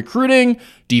 / poor recruiting,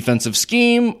 defensive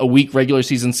scheme, a weak regular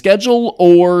season schedule,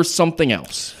 or something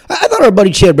else? I thought our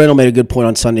buddy Chad Brendel made a good point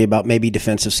on Sunday about maybe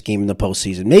defensive scheme in the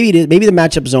postseason. Maybe the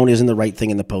matchup zone isn't the right thing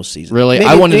in the postseason. Really?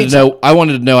 I wanted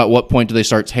to know at what point do they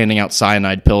start handing out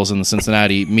cyanide pills in the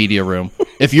Cincinnati media room?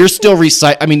 If you're still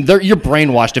you're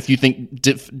brainwashed if you think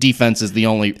defense is the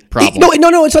only problem.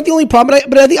 No, it's not the only problem.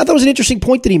 But I thought it was an interesting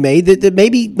point that he made that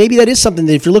maybe that is something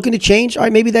that if you're looking to change, all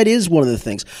right, maybe that is one of the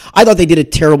things. I thought they did a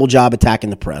terrible job attacking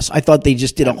the press. I thought they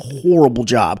just did a horrible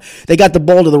job. They got the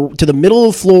ball to the middle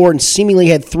of the floor and seemingly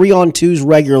had 3-on-2s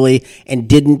regularly and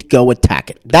didn't go attack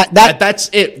it. That's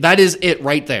it. That is it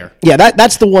right there. Yeah,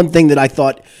 that's the one thing that I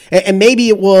thought. And maybe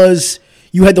it was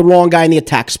you had the wrong guy in the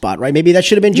attack spot, right? Maybe that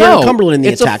should have been Jared Cumberland in the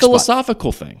attack spot. It's a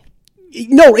philosophical thing.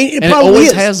 No, it probably always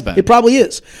is. Has been. It probably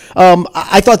is.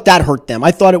 I thought that hurt them.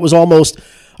 I thought it was almost,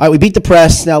 all right, we beat the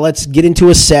press. Now let's get into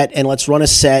a set and let's run a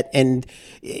set. And,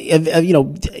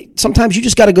 sometimes you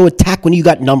just got to go attack when you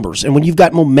got numbers and when you've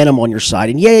got momentum on your side.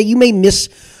 And, yeah, you may miss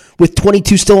with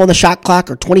 22 still on the shot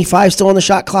clock or 25 still on the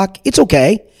shot clock. It's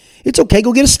okay. It's okay.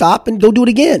 Go get a stop and go do it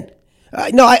again.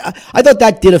 I thought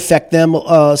that did affect them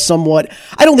somewhat.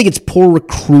 I don't think it's poor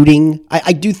recruiting.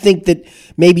 I do think that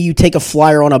maybe you take a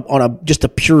flyer on a just a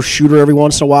pure shooter every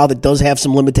once in a while that does have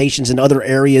some limitations in other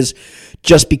areas,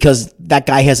 just because that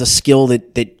guy has a skill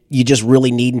that you just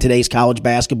really need in today's college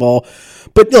basketball.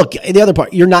 But look, the other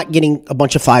part, you're not getting a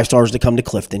bunch of 5-stars to come to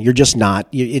Clifton. You're just not.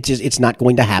 It's not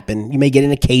going to happen. You may get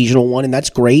an occasional one, and that's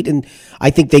great. And I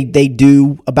think they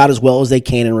do about as well as they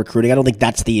can in recruiting. I don't think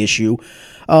that's the issue.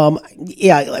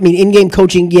 In-game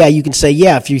coaching, you can say,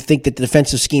 if you think that the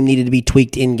defensive scheme needed to be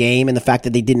tweaked in-game and the fact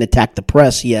that they didn't attack the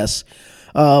press, yes.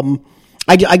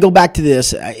 I go back to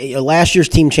this. Last year's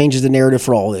team changes the narrative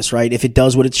for all this, right? If it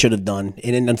does what it should have done,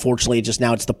 and then unfortunately,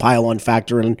 it's the pile-on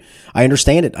factor, and I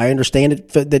understand it. I understand it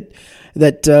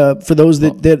that for those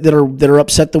that are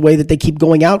upset the way that they keep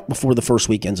going out before the first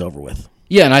weekend's over with.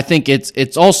 Yeah, and I think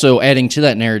it's also adding to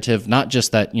that narrative, not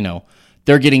just that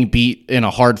they're getting beat in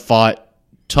a hard-fought,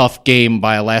 tough game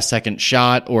by a last-second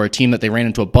shot or a team that they ran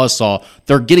into a buzzsaw.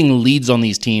 They're getting leads on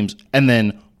these teams and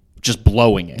then just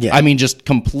blowing it. Yeah. I mean, just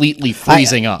completely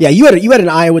freezing up. Yeah, you had an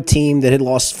Iowa team that had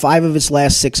lost 5 of its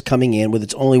last 6 coming in, with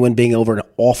its only win being over an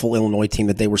awful Illinois team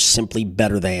that they were simply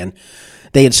better than.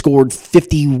 They had scored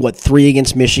 3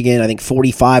 against Michigan, I think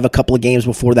 45 a couple of games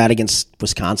before that against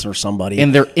Wisconsin or somebody.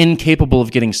 And they're incapable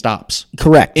of getting stops.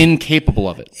 Correct. Incapable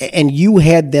of it. And you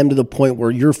had them to the point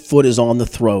where your foot is on the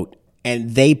throat,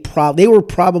 and they were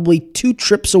probably 2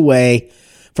 trips away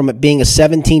from it being a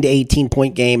 17 to 18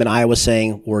 point game, and Iowa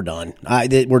saying, we're done.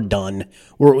 We're done.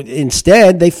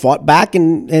 Instead, they fought back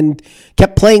and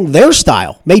kept playing their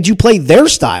style, made you play their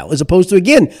style, as opposed to,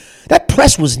 again, that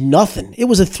press was nothing. It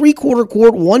was a 3/4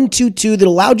 court 1-2-2 that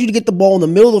allowed you to get the ball in the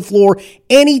middle of the floor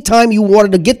anytime you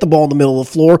wanted to get the ball in the middle of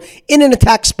the floor in an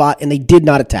attack spot, and they did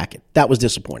not attack it. That was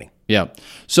disappointing. Yeah.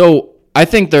 So I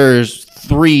think there's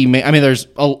 3 main, there's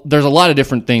a lot of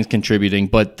different things contributing,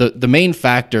 but the main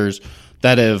factors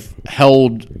that have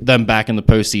held them back in the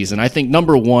postseason. I think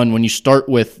number one, when you start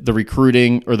with the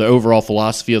recruiting or the overall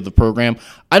philosophy of the program,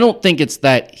 I don't think it's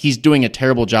that he's doing a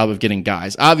terrible job of getting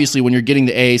guys. Obviously, when you're getting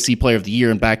the AAC Player of the Year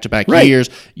in back-to-back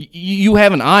years, you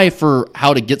have an eye for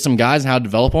how to get some guys and how to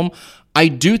develop them. I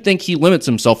do think he limits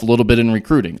himself a little bit in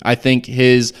recruiting. I think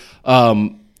his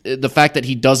the fact that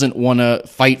he doesn't want to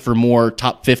fight for more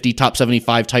top 50, top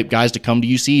 75 type guys to come to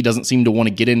UC, he doesn't seem to want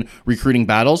to get in recruiting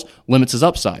battles, limits his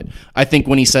upside. I think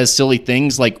when he says silly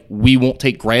things like, we won't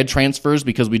take grad transfers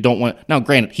because we don't want... Now,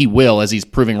 granted, he will, as he's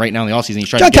proving right now in the offseason. He's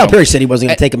trying John Calipari said he wasn't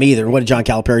going to take him either. What did John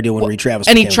Calipari do when Reed Travis?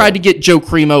 And he tried to get Joe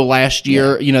Cremo last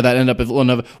year, that ended up at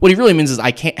Villanova. What he really means is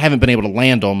I haven't been able to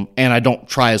land them, and I don't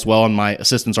try as well, and my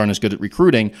assistants aren't as good at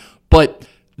recruiting. But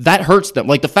that hurts them.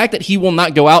 Like, the fact that he will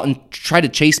not go out and try to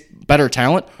chase better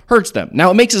talent hurts them.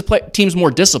 Now, it makes his teams more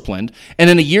disciplined.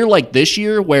 And in a year like this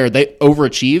year where they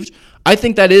overachieved, I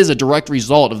think that is a direct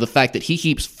result of the fact that he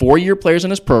keeps 4-year players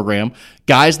in his program,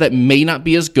 guys that may not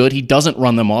be as good. He doesn't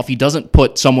run them off. He doesn't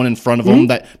put someone in front of him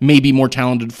that may be more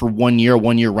talented for 1 year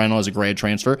rental as a grad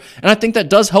transfer. And I think that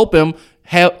does help him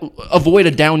avoid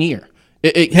a down year.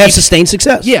 It has sustained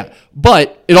success. Yeah,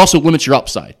 but it also limits your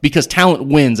upside because talent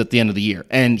wins at the end of the year,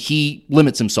 and he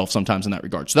limits himself sometimes in that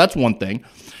regard. So that's one thing.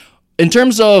 In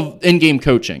terms of in-game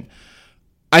coaching,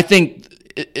 I think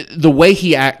the way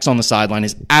he acts on the sideline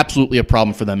is absolutely a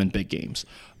problem for them in big games.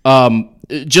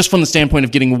 Just from the standpoint of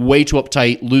getting way too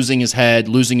uptight, losing his head,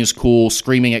 losing his cool,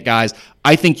 screaming at guys.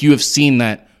 I think you have seen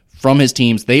that from his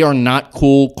teams. They are not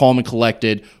cool, calm, and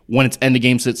collected when it's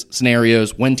end-of-game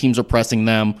scenarios, when teams are pressing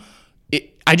them.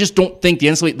 I just don't think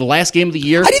the last game of the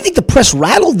year... I didn't think the press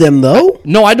rattled them, though.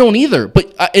 No, I don't either.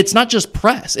 But it's not just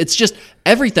press. It's just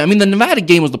everything. I mean, the Nevada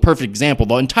game was the perfect example.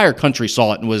 The entire country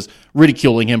saw it and was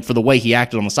ridiculing him for the way he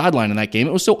acted on the sideline in that game.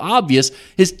 It was so obvious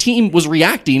his team was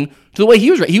reacting to the way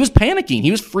he was. He was panicking.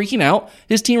 He was freaking out.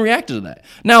 His team reacted to that.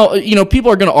 Now,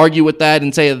 people are going to argue with that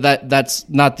and say that that's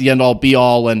not the end-all,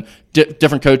 be-all, and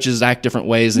different coaches act different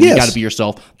ways, and you got to be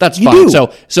yourself. That's fine.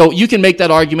 So you can make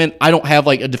that argument. I don't have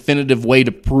like a definitive way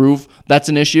to prove that's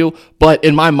an issue, but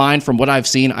in my mind, from what I've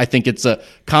seen, I think it's a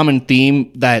common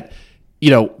theme that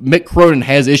Mick Cronin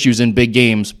has issues in big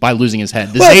games by losing his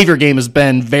head. The Xavier game has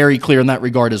been very clear in that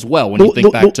regard as well. When you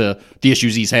think back to the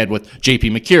issues he's had with J.P.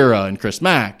 McCura and Chris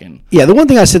Mack, the one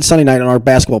thing I said Sunday night on our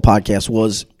basketball podcast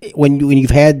was when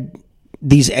you've had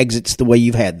these exits the way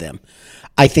you've had them,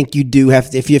 I think you do have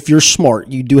to, if you're smart,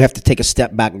 you do have to take a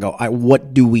step back and go,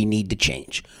 what do we need to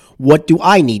change? What do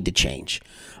I need to change?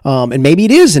 And maybe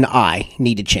it is an I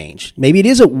need to change. Maybe it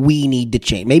is a we need to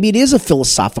change. Maybe it is a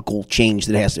philosophical change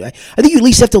that has to. I think you at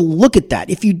least have to look at that.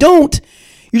 If you don't,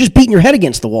 you're just beating your head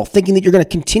against the wall, thinking that you're going to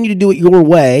continue to do it your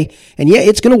way. And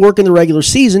it's going to work in the regular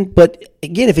season. But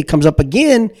again, if it comes up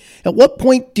again, at what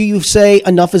point do you say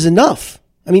enough is enough?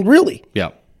 I mean, really?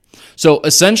 Yeah. So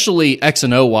essentially, X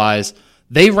and O wise,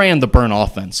 they ran the burn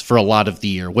offense for a lot of the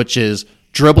year, which is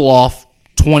dribble off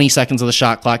 20 seconds of the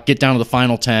shot clock, get down to the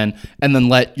final 10, and then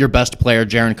let your best player,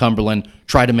 Jaron Cumberland,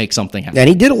 try to make something happen. And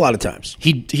he did a lot of times.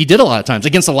 He did a lot of times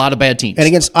against a lot of bad teams. And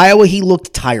against Iowa, he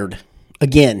looked tired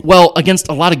again. Well, against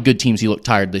a lot of good teams, he looked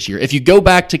tired this year. If you go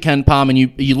back to Ken Pom and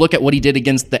you look at what he did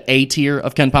against the A tier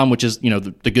of Ken Pom, which is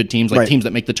the good teams, like teams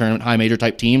that make the tournament, high major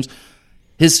type teams,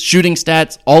 his shooting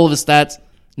stats, all of his stats,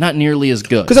 not nearly as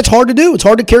good. Because it's hard to do. It's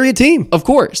hard to carry a team. Of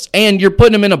course. And you're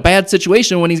putting him in a bad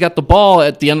situation when he's got the ball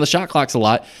at the end of the shot clocks a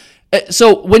lot.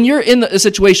 So when you're in a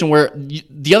situation where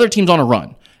the other team's on a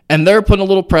run and they're putting a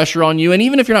little pressure on you, and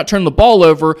even if you're not turning the ball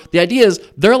over, the idea is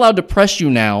they're allowed to press you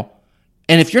now.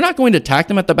 And if you're not going to attack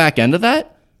them at the back end of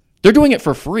that, they're doing it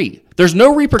for free. There's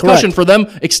no repercussion Correct. for them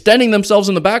extending themselves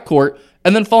in the backcourt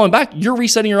and then falling back. You're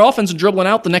resetting your offense and dribbling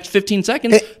out the next 15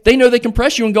 seconds. They know they can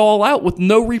press you and go all out with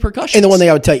no repercussions. And the one thing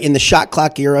I would tell you, in the shot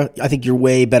clock era, I think you're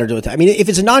way better to attack. I mean, if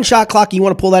it's a non-shot clock, you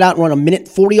want to pull that out and run a minute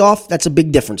 40 off, that's a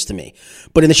big difference to me.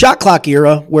 But in the shot clock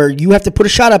era, where you have to put a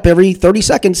shot up every 30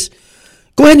 seconds,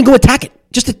 go ahead and go attack it.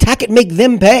 Just attack it, make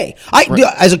them pay.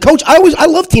 As a coach, I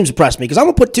love teams to press me because I'm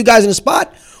going to put two guys in a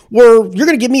spot where you're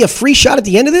going to give me a free shot at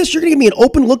the end of this. You're going to give me an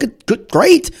open look at good.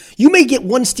 Great. You may get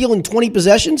one steal in 20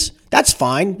 possessions. That's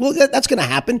fine. Well, that's going to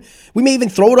happen. We may even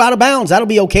throw it out of bounds. That'll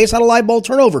be okay. It's not a live ball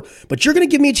turnover. But you're going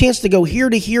to give me a chance to go here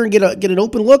to here and get an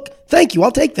open look. Thank you.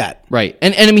 I'll take that. Right.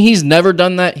 And I mean, he's never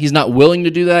done that. He's not willing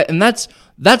to do that. And that's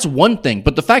one thing.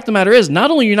 But the fact of the matter is,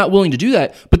 not only are you not willing to do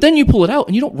that, but then you pull it out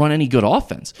and you don't run any good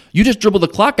offense. You just dribble the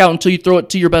clock out until you throw it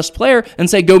to your best player and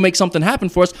say, go make something happen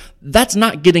for us. That's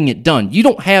not getting it done. You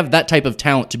don't have that type of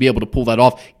talent to be able to pull that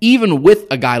off, even with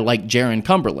a guy like Jaron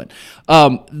Cumberland.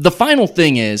 The final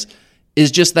thing is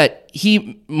just that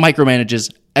he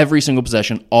micromanages every single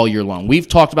possession all year long. We've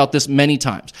talked about this many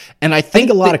times. And I think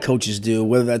a lot of coaches do.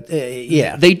 Whether that,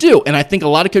 they do. And I think a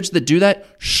lot of coaches that do that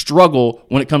struggle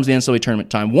when it comes to the NCAA tournament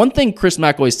time. One thing Chris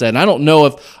Mack always said, and I don't know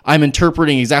if I'm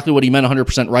interpreting exactly what he meant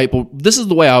 100% right, but this is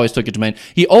the way I always took it to mean.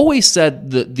 He always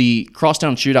said that the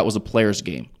crosstown shootout was a player's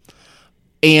game.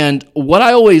 And what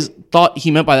I always thought he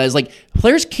meant by that is, like,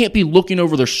 players can't be looking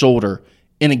over their shoulder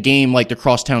in a game like the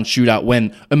crosstown shootout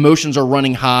when emotions are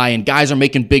running high and guys are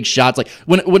making big shots. Like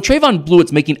when Trayvon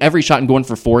Bluett's making every shot and going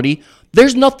for 40,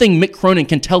 there's nothing Mick Cronin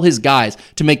can tell his guys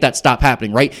to make that stop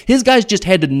happening, right? His guys just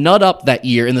had to nut up that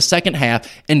year in the second half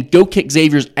and go kick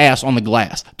Xavier's ass on the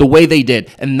glass the way they did,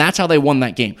 and that's how they won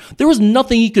that game. There was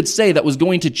nothing he could say that was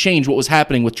going to change what was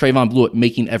happening with Trayvon Bluett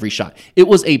making every shot. It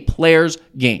was a player's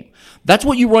game. That's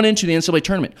what you run into in the NCAA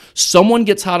tournament. Someone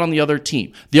gets hot on the other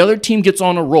team. The other team gets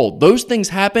on a roll. Those things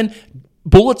happen.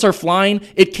 Bullets are flying.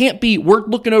 It can't be, we're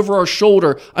looking over our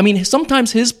shoulder. I mean,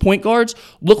 sometimes his point guards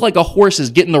look like a horse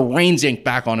is getting the reins yanked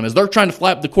back on him as they're trying to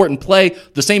fly up the court and play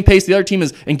the same pace the other team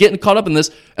is and getting caught up in this.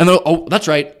 And they're, oh, that's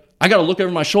right. I got to look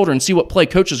over my shoulder and see what play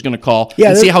coach is going to call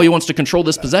and see how he wants to control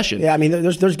this possession. Yeah, I mean,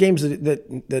 there's games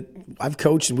that I've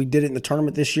coached, and we did it in the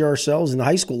tournament this year ourselves in the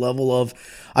high school level of,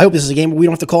 I hope this is a game where we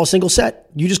don't have to call a single set.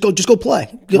 You just go play.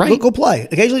 Go play.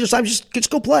 Occasionally just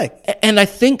go play. And I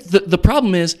think the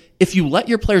problem is, if you let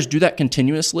your players do that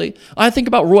continuously, I think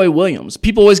about Roy Williams.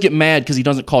 People always get mad because he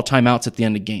doesn't call timeouts at the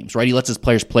end of games, right? He lets his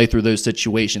players play through those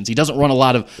situations. He doesn't run a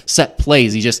lot of set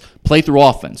plays. He just play through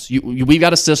offense. We've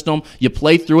got a system. You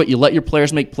play through it. You let your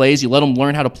players make plays. You let them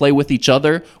learn how to play with each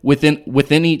other within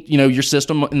your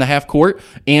system in the half court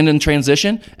and in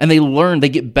transition. And they learn. They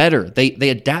get better. They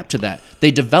adapt to that. They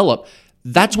develop.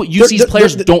 That's what UC's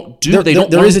players don't do. They don't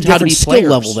learn how to be players. There is a different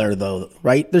skill level there, though,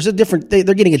 right? There's a different. They're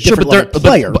getting a different level of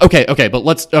player. But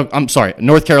let's. I'm sorry,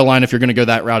 North Carolina. If you're going to go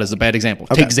that route, is a bad example.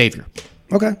 Okay. Take Xavier.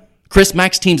 Okay. Chris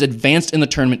Mack's teams advanced in the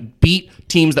tournament, beat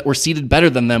teams that were seeded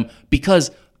better than them because,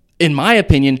 in my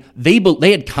opinion, they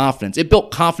had confidence. It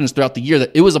built confidence throughout the year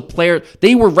that it was a player.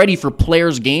 They were ready for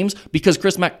players' games because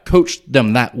Chris Mack coached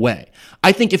them that way.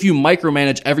 I think if you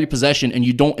micromanage every possession and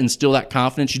you don't instill that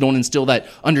confidence, you don't instill that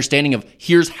understanding of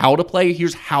here's how to play,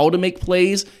 here's how to make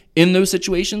plays in those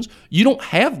situations, you don't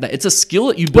have that. It's a skill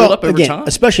that you build up over time.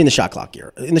 Especially in the shot clock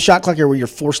era. In the shot clock era where you're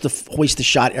forced to hoist the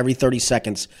shot every 30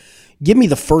 seconds, give me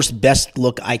the first best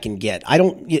look I can get.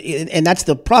 And that's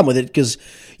the problem with it because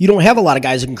you don't have a lot of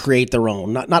guys that can create their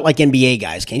own. Not like NBA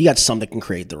guys can. You got some that can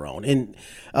create their own. And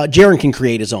Jaron can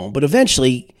create his own. But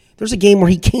eventually, there's a game where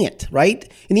he can't, right?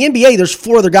 In the NBA, there's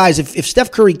four other guys. If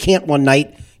Steph Curry can't one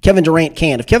night, Kevin Durant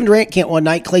can. If Kevin Durant can't one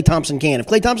night, Klay Thompson can. If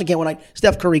Klay Thompson can't one night,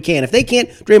 Steph Curry can. If they can't,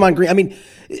 Draymond Green. I mean,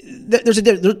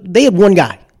 they had one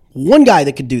guy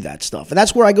that could do that stuff. And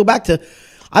that's where I go back to,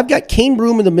 I've got Kane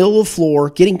Broom in the middle of the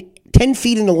floor, getting 10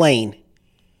 feet in the lane.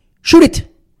 Shoot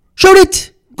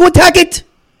it. Go attack it.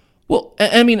 Well,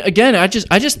 I mean, again, I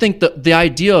just think the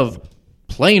idea of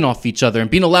playing off each other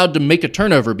and being allowed to make a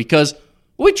turnover because,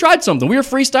 We tried something. We were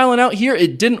freestyling out here.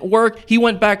 It didn't work. He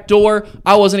went back door.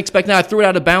 I wasn't expecting that. I threw it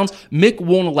out of bounds. Mick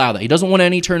won't allow that. He doesn't want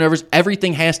any turnovers.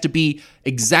 Everything has to be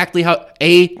exactly how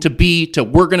A to B to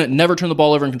we're going to never turn the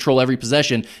ball over and control every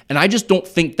possession. And I just don't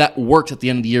think that works at the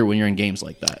end of the year when you're in games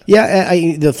like that. Yeah,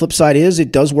 the flip side is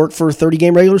it does work for a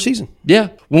 30-game regular season. Yeah.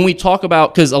 When we talk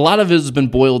about, because a lot of it has been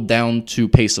boiled down to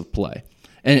pace of play.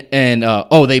 And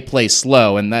they play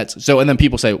slow. And then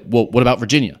people say, well, what about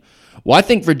Virginia? Well, I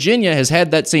think Virginia has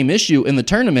had that same issue in the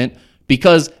tournament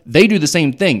because they do the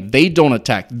same thing. They don't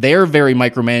attack. They're very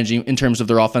micromanaging in terms of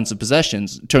their offensive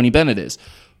possessions. Tony Bennett is.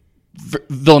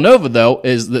 Villanova, though,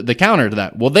 is the counter to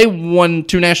that. Well, they won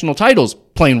 2 national titles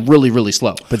playing really, really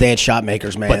slow. But they had shot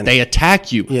makers, man. But they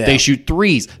attack you. Yeah. They shoot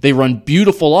threes. They run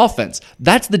beautiful offense.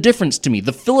 That's the difference to me.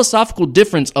 The philosophical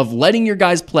difference of letting your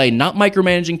guys play, not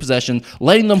micromanaging possession,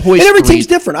 letting them hoist and every threes. team's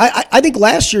different. I think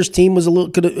last year's team was a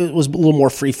little more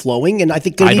free flowing, and I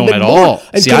think I don't at all.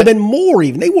 It could have been more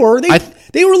even. They were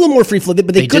a little more free flowing,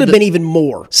 but they could have been even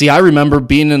more. See, I remember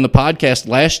being in the podcast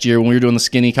last year when we were doing the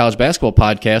Skinny College Basketball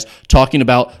podcast, talking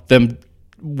about them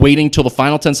waiting till the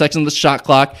final 10 seconds of the shot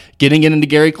clock, getting it into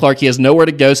Gary Clark. He has nowhere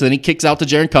to go, so then he kicks out to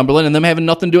Jaron Cumberland, and them having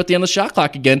nothing to do at the end of the shot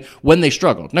clock again when they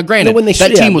struggled. Now, granted,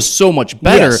 that team was so much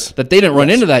better that they didn't run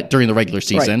into that during the regular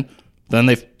season. Right. Then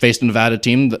they faced a Nevada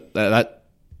team that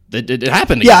it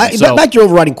happened again. Yeah, back to your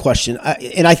overriding question,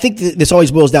 and I think this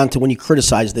always boils down to when you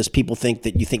criticize this, people think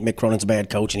that you think Mick Cronin's a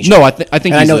bad coach. And I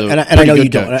think he's I know you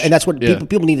don't, coach. And that's what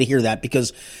people need to hear that,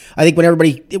 because I think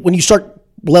when you start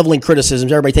leveling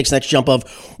criticisms, everybody takes the next jump of,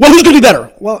 well, who's going to be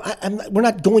better? Well, we're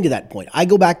not going to that point. I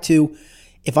go back to,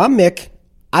 if I'm Mick,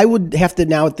 I would have to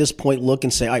now at this point look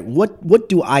and say, all right, what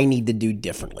do I need to do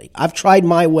differently? I've tried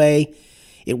my way.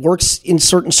 It works in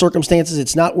certain circumstances.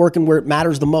 It's not working where it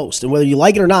matters the most. And whether you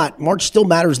like it or not, March still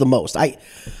matters the most. I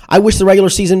wish the regular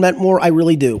season meant more. I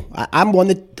really do. I'm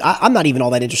I'm not even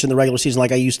all that interested in the regular season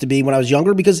like I used to be when I was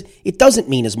younger, because it doesn't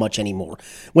mean as much anymore.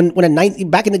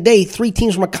 Back in the day, 3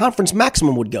 teams from a conference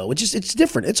maximum would go. It's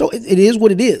different. It is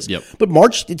what it is. Yep. But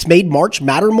it's made March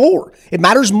matter more. It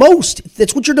matters most.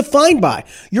 That's what you're defined by.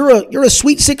 You're a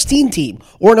Sweet 16 team,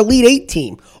 or an Elite 8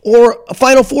 team, or a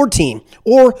Final 4 team,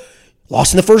 or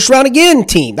lost in the first round again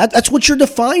team. That's what you're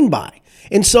defined by.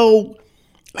 And so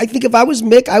I think if I was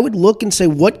Mick, I would look and say,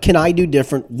 what can I do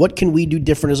different? What can we do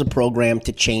different as a program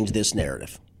to change this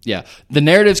narrative? Yeah. The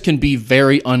narratives can be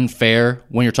very unfair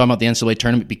when you're talking about the NCAA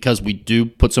tournament, because we do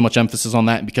put so much emphasis on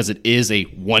that, and because it is a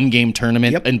one-game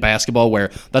tournament in basketball,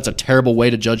 where that's a terrible way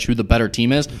to judge who the better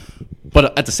team is.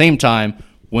 But at the same time,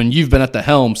 when you've been at the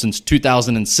helm since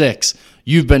 2006,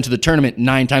 you've been to the tournament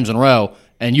 9 times in a row,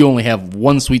 and you only have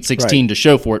 1 Sweet 16 to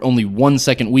show for it, only 1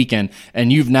 second weekend,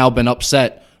 and you've now been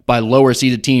upset by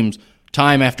lower-seeded teams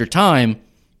time after time,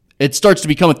 it starts to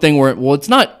become a thing where, it's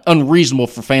not unreasonable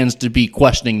for fans to be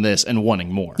questioning this and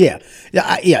wanting more. Yeah.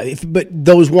 But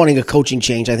those wanting a coaching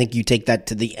change, I think you take that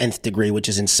to the nth degree, which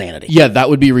is insanity. Yeah, that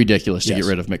would be ridiculous to get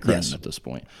rid of Mick Cronin at this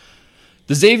point.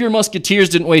 The Xavier Musketeers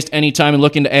didn't waste any time in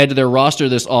looking to add to their roster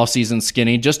this offseason,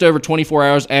 Skinny. Just over 24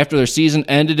 hours after their season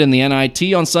ended in the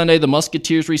NIT on Sunday, the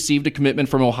Musketeers received a commitment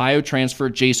from Ohio transfer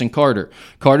Jason Carter.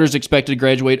 Carter is expected to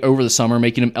graduate over the summer,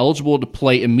 making him eligible to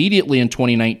play immediately in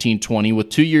 2019-20 with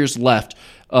 2 years left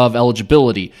of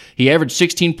eligibility. He averaged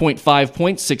 16.5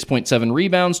 points, 6.7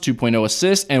 rebounds, 2.0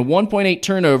 assists, and 1.8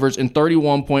 turnovers in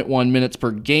 31.1 minutes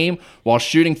per game, while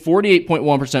shooting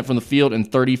 48.1% from the field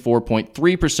and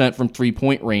 34.3% from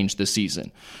three-point range this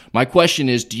season. My question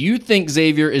is, do you think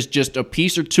Xavier is just a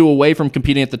piece or two away from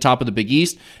competing at the top of the Big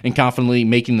East and confidently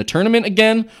making the tournament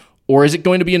again? Or is it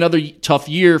going to be another tough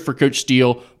year for Coach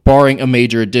Steele, barring a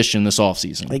major addition this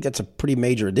offseason? I think that's a pretty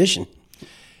major addition.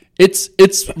 That's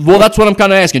what I'm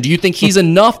kind of asking. Do you think he's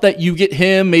enough that you get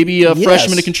him, maybe a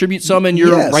freshman, to contribute some, and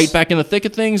you're right back in the thick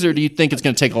of things, or do you think it's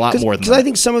going to take a lot more than that? Because I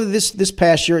think some of this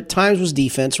past year at times was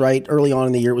defense, right? Early on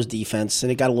in the year it was defense,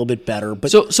 and it got a little bit better.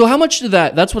 But so how much did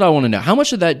that? That's what I want to know. How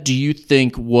much of that do you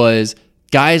think was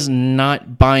guys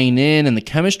not buying in and the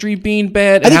chemistry being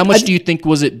bad, and how much do you think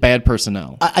was it bad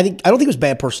personnel? I don't think it was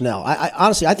bad personnel. I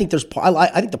honestly think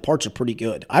I think the parts are pretty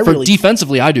good.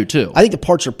 Defensively, I do too. I think the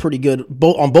parts are pretty good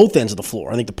on both ends of the floor.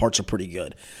 I think the parts are pretty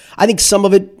good. I think some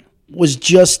of it was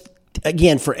just,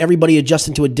 again, for everybody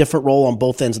adjusting to a different role on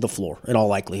both ends of the floor, in all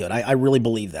likelihood. I really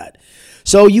believe that.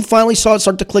 So you finally saw it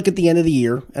start to click at the end of the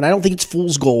year, and I don't think it's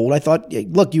fool's gold. I thought,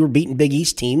 look, you were beating Big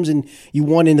East teams, and you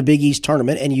won in the Big East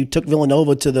tournament, and you took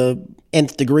Villanova to the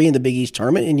nth degree in the Big East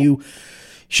tournament, and you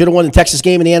should have won the Texas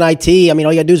game in the NIT. I mean,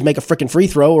 all you got to do is make a freaking free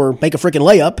throw or make a freaking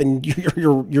layup, and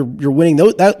you're winning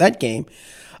that game.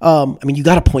 I mean, you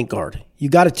got a point guard, you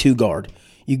got a 2 guard,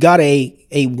 You got a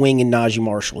wing in Najee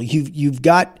Marshall. You've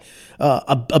got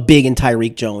a big in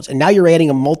Tyreek Jones, and now you're adding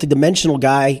a multidimensional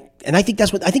guy. And I think I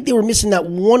think they were missing that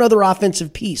one other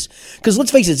offensive piece. Because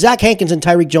let's face it, Zach Hankins and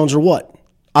Tyreek Jones are what?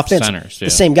 Offensive. Centers, yeah. The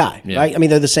same guy, Yeah. right? I mean,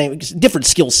 they're the same, different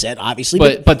skill set, obviously.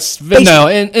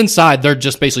 Inside they're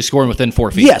just basically scoring within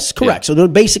 4 feet. Yes, correct. Yeah. So they're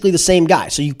basically the same guy.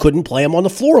 So you couldn't play them on the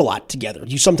floor a lot together.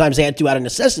 You sometimes had to out of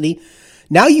necessity.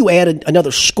 Now you add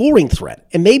another scoring threat.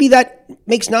 And maybe that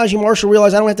makes Najee Marshall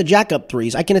realize I don't have to jack up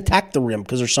threes. I can attack the rim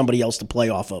because there's somebody else to play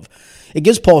off of. It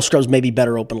gives Paul Scruggs maybe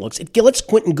better open looks. It lets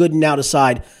Quentin Gooden now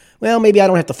decide, well, maybe I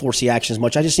don't have to force the action as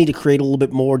much. I just need to create a little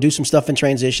bit more, do some stuff in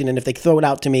transition, and if they throw it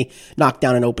out to me, knock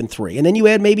down an open three. And then you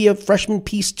add maybe a freshman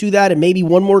piece to that and maybe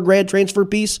one more grad transfer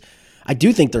piece. I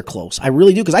do think they're close. I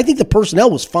really do, because I think the personnel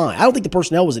was fine. I don't think the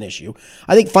personnel was an issue.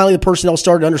 I think finally the personnel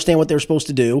started to understand what they were supposed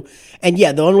to do. And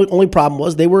yeah, the only problem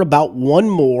was they were about one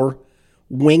more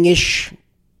wingish,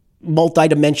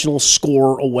 multidimensional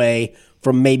score away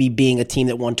from maybe being a team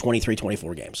that won 23,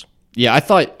 24 games. Yeah, I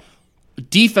thought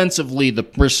defensively the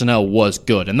personnel was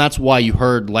good, and that's why you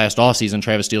heard last offseason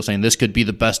Travis Steele saying this could be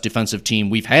the best defensive team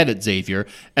we've had at Xavier,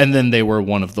 and then they were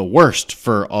one of the worst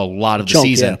for a lot of the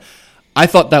season. Yeah. I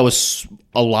thought that was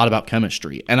a lot about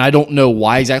chemistry, and I don't know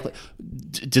why exactly.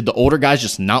 Did the older guys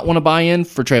just not want to buy in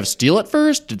for Travis Steele at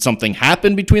first? Did something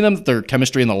happen between them that their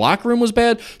chemistry in the locker room was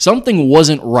bad? Something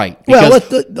wasn't right. Well,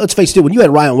 let's face it. When you had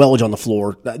Ryan Welledge on the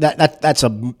floor, that's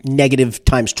a negative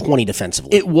times 20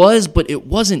 defensively. It was, but it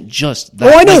wasn't just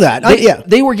that. Oh, I know that.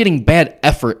 They were getting bad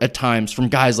effort at times from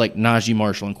guys like Najee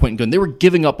Marshall and Quentin Gooden. They were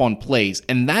giving up on plays,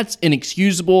 and that's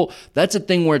inexcusable. That's a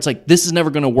thing where it's like, this is never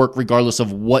going to work regardless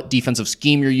of what defensive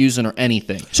scheme you're using or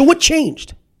anything. So what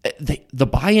changed? The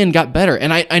buy-in got better,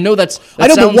 and I know that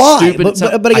but why? Stupid.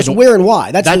 But I guess where and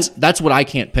why? That's what I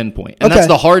can't pinpoint, and that's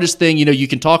the hardest thing. You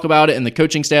can talk about it, and the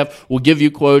coaching staff will give you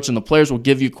quotes, and the players will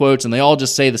give you quotes, and they all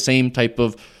just say the same type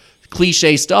of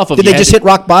cliche stuff. Did they just hit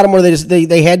rock bottom, or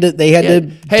they had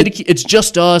to? It's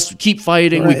just us. Keep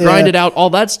fighting. We grind it out. All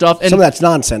that stuff. And some of that's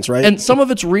nonsense, right? And some of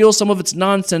it's real. Some of it's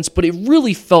nonsense. But it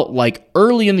really felt like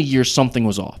early in the year something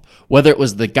was off. Whether it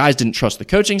was the guys didn't trust the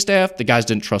coaching staff, the guys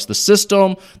didn't trust the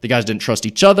system, the guys didn't trust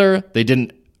each other, they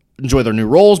didn't enjoy their new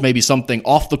roles, maybe something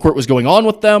off the court was going on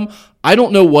with them. I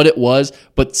don't know what it was,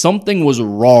 but something was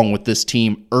wrong with this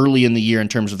team early in the year in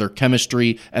terms of their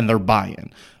chemistry and their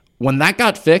buy-in. When that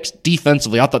got fixed,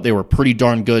 defensively, I thought they were pretty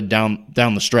darn good down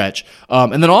the stretch.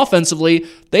 And then offensively,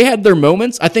 they had their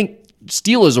moments. I think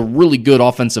Steele is a really good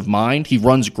offensive mind. He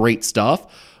runs great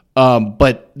stuff.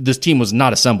 But this team was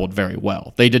not assembled very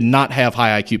well. They did not have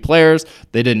high IQ players.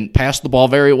 They didn't pass the ball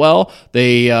very well.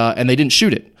 And they didn't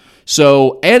shoot it.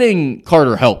 So adding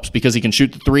Carter helps because he can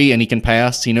shoot the three and he can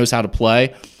pass. He knows how to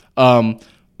play. I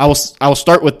will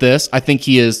start with this. I think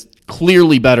he is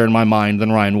clearly better in my mind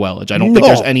than Ryan Welledge. I don't think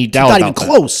there's any doubt about that. Not even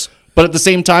close. But at the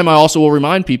same time, I also will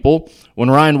remind people when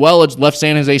Ryan Welledge left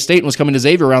San Jose State and was coming to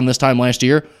Xavier around this time last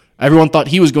year, everyone thought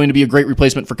he was going to be a great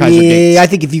replacement for Kaiser Gates. I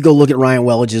think if you go look at Ryan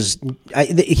Welledge's,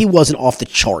 he wasn't off the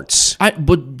charts.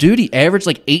 But dude, he averaged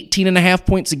like 18.5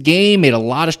 points a game, made a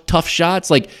lot of tough shots.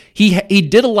 Like he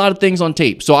did a lot of things on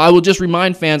tape. So I will just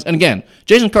remind fans, and again,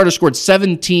 Jason Carter scored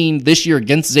 17 this year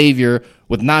against Xavier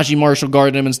with Najee Marshall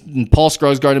guarding him and Paul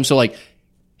Scruggs guarding him. So like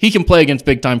he can play against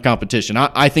big time competition.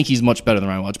 I think he's much better than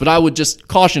Ryan Welledge. But I would just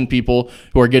caution people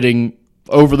who are getting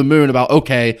over the moon about,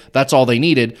 okay, that's all they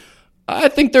needed. I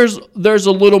think there's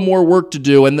a little more work to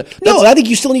do. And I think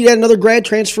you still need to add another grad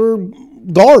transfer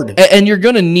guard. And you're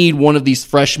going to need one of these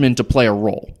freshmen to play a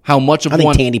role. How much of I think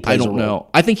one? Tandy plays I don't a role. know.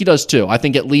 I think he does too. I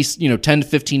think at least 10 to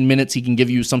 15 minutes he can give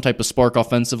you some type of spark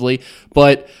offensively.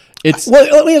 But it's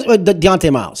let me ask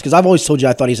Deontay Miles, because I've always told you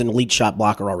I thought he's an elite shot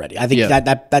blocker already. I think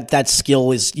that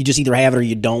skill is you just either have it or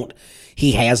you don't.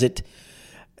 He has it.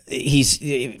 He's,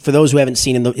 for those who haven't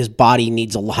seen him, his body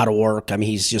needs a lot of work. I mean,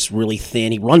 he's just really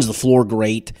thin. He runs the floor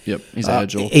great. Yep, he's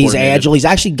agile. He's agile. He's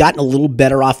actually gotten a little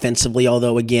better offensively,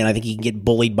 although, again, I think he can get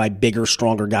bullied by bigger,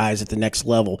 stronger guys at the next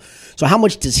level. So how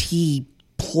much does he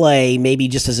play maybe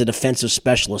just as a defensive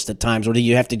specialist at times, or do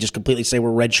you have to just completely say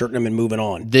we're redshirting him and moving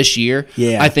on? This year,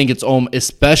 yeah. I think it's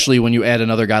especially when you add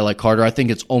another guy like Carter, I think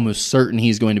it's almost certain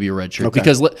he's going to be a redshirt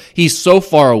because he's so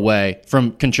far away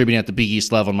from contributing at the Big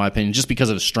East level, in my opinion, just because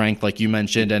of his strength, like you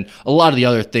mentioned, and a lot of the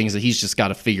other things that he's just got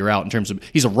to figure out in terms of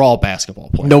he's a raw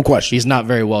basketball player. No question. He's not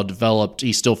very well developed.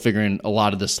 He's still figuring a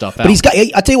lot of this stuff out. But he's got,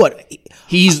 I'll tell you what.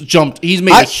 He's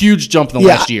made a huge jump in the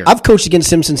last year. I've coached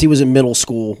against him since he was in middle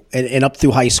school and up through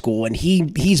through high school, and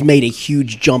he's made a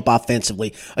huge jump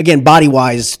offensively. Again,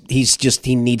 body-wise,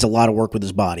 he needs a lot of work with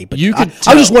his body. But I was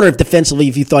just wondering if defensively,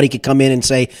 if you thought he could come in and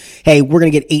say, hey, we're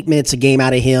going to get 8 minutes a game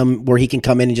out of him where he can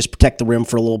come in and just protect the rim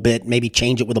for a little bit, maybe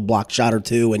change it with a block shot or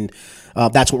two, and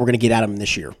that's what we're going to get out of him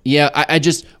this year. Yeah,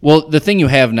 the thing you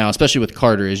have now, especially with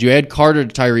Carter, is you add Carter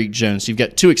to Tyreek Jones. So you've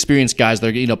got two experienced guys that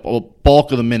are getting up a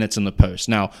bulk of the minutes in the post.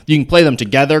 Now, you can play them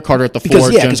together, Carter at the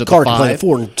 4, Jones at the 5. Carter can play the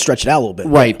 4 and stretch it out a little bit.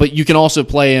 Right, but you can also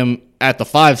play him at the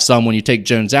 5 some when you take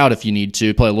Jones out if you need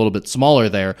to, play a little bit smaller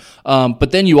there.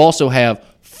 But then you also have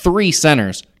 3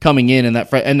 centers coming in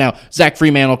that and now Zach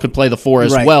Fremantle could play the 4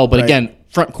 as well, but again,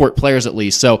 front court players at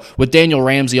least. So with Daniel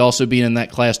Ramsey also being in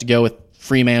that class to go with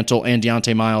Fremantle and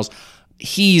Deontay Miles,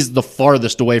 he's the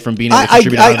farthest away from being able to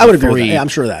contribute. I would agree with that. Yeah, I'm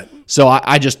sure of that. So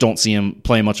I just don't see him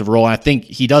playing much of a role. I think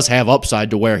he does have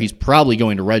upside to where he's probably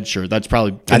going to redshirt. That's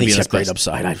probably going to be his great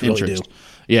upside. I really do.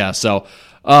 Yeah. So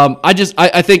I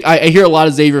think I hear a lot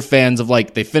of Xavier fans of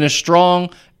like they finished strong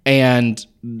and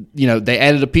they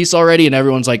added a piece already and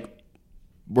everyone's like,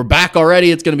 we're back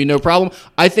already. It's going to be no problem.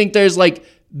 I think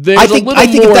I think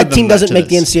if that team doesn't make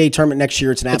the NCAA tournament next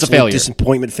year, it's an absolute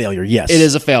disappointment failure. Yes. It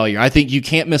is a failure. I think you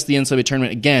can't miss the NCAA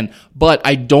tournament again, but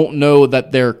I don't know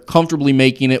that they're comfortably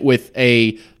making it with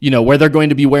where they're going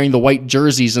to be wearing the white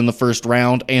jerseys in the first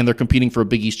round and they're competing for a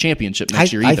Big East championship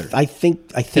next year either. I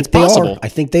think it's they possible. are. I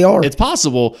think they are. It's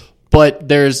possible, but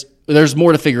there's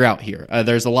more to figure out here.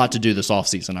 There's a lot to do this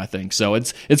offseason, I think. So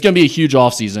it's going to be a huge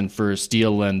offseason for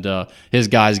Steele and his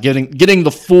guys getting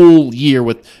the full year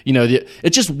with,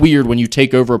 it's just weird when you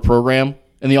take over a program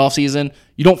in the offseason.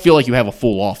 You don't feel like you have a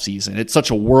full offseason. It's such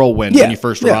a whirlwind when you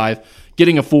first arrive.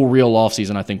 Getting a full real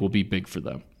offseason, I think, will be big for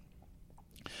them.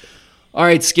 All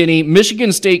right, Skinny.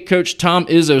 Michigan State coach Tom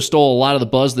Izzo stole a lot of the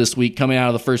buzz this week coming out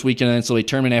of the first weekend of the NCAA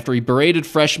tournament after he berated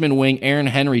freshman wing Aaron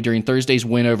Henry during Thursday's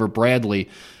win over Bradley.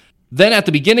 Then at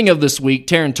the beginning of this week,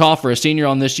 Taryn Toffer, a senior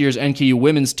on this year's NKU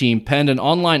women's team, penned an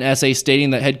online essay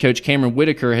stating that head coach Cameron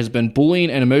Whitaker has been bullying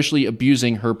and emotionally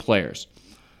abusing her players.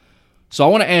 So I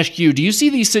want to ask you, do you see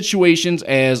these situations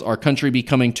as our country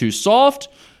becoming too soft?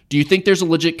 Do you think there's a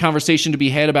legit conversation to be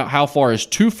had about how far is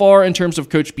too far in terms of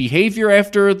coach behavior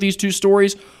after these two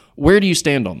stories? Where do you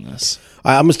stand on this?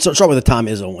 I'm going to start with the Tom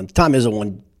Izzo one. The Tom Izzo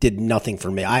one did nothing for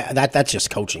me. That's just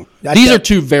coaching. These are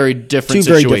two very different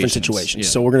situations. Yeah.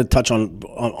 So we're going to touch on them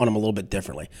a little bit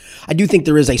differently. I do think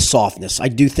there is a softness. I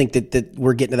do think that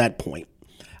we're getting to that point.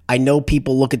 I know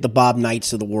people look at the Bob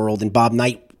Knights of the world, and Bob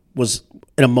Knight was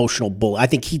an emotional bully. I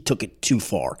think he took it too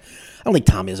far. I don't think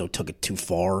Tom Izzo took it too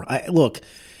far. Look,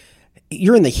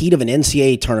 you're in the heat of an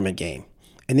NCAA tournament game,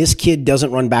 and this kid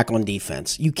doesn't run back on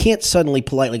defense. You can't suddenly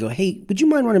politely go, hey, would you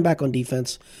mind running back on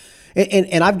defense?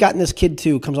 And I've gotten this kid,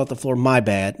 too, comes off the floor, my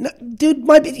bad. No,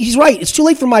 dude, he's right. It's too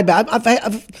late for my bad.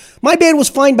 My bad was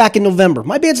fine back in November.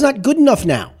 My bad's not good enough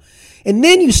now. And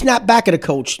then you snap back at a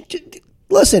coach.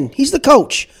 Listen, he's the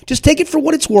coach. Just take it for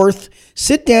what it's worth.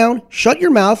 Sit down, shut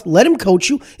your mouth, let him coach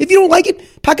you. If you don't like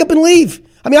it, pack up and leave.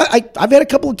 I mean, I've had a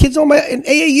couple of kids in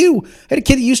AAU. I had a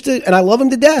kid that used to, and I love him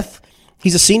to death.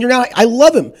 He's a senior now. I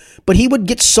love him. But he would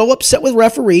get so upset with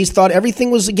referees, thought everything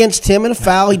was against him and a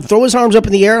foul. He'd throw his arms up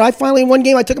in the air. And I finally, in one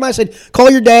game, I took him out. I said, call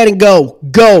your dad and go.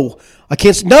 Go. I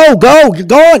can't say, no, go. You're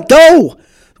going. Go.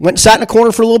 Went and sat in a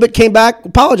corner for a little bit, came back,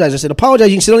 apologized. I said, apologize.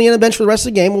 You can sit on the end of the bench for the rest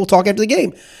of the game. We'll talk after the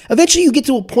game. Eventually, you get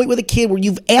to a point with a kid where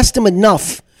you've asked him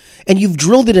enough and you've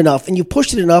drilled it enough and you've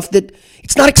pushed it enough that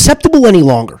it's not acceptable any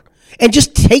longer. And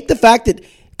just take the fact that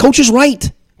coach is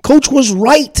right. Coach was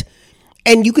right.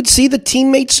 And you could see the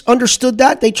teammates understood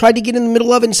that. They tried to get in the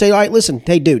middle of it and say, all right, listen,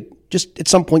 hey, dude, just at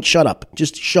some point, shut up.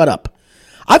 Just shut up.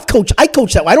 I coach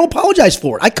that way. I don't apologize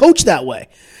for it. I coach that way.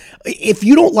 If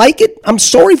you don't like it, I'm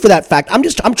sorry for that fact.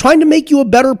 I'm trying to make you a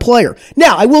better player.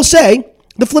 Now, I will say,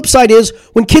 the flip side is,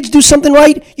 when kids do something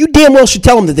right, you damn well should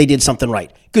tell them that they did something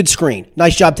right. Good screen.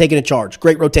 Nice job taking a charge.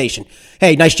 Great rotation.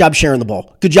 Hey, nice job sharing the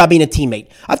ball. Good job being a teammate.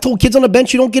 I've told kids on the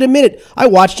bench you don't get a minute. I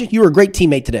watched you. You were a great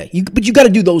teammate today. But you got to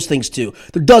do those things too.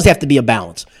 There does have to be a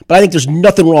balance. But I think there's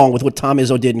nothing wrong with what Tom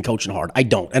Izzo did in coaching hard. I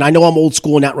don't. And I know I'm old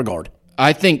school in that regard.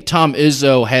 I think Tom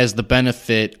Izzo has the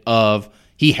benefit of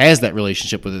he has that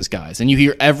relationship with his guys. And you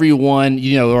hear everyone,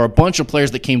 there are a bunch of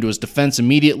players that came to his defense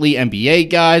immediately,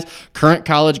 NBA guys, current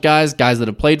college guys that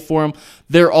have played for him.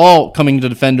 They're all coming to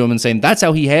defend him and saying that's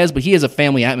how he has, but he has a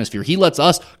family atmosphere. He lets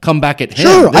us come back at him.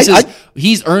 Sure,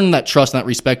 he's earned that trust and that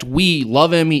respect. We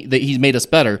love him. He's made us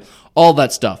better. All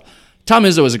that stuff. Tom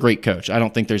Izzo is a great coach. I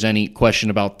don't think there's any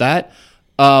question about that.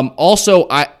 Also,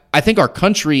 I think our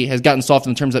country has gotten soft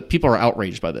in terms that people are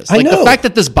outraged by this. I know. The fact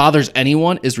that this bothers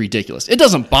anyone is ridiculous. It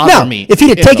doesn't bother me. If he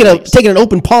had taken an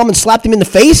open palm and slapped him in the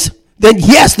face, then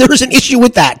yes, there's an issue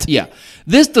with that. Yeah.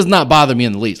 This does not bother me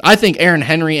in the least. I think Aaron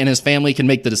Henry and his family can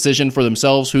make the decision for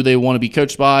themselves who they want to be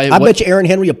coached by. I bet you Aaron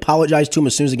Henry apologized to him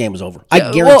as soon as the game was over.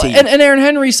 I guarantee you. And Aaron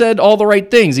Henry said all the right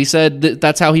things. He said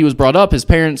that's how he was brought up. His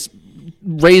parents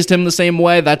raised him the same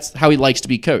way. That's how he likes to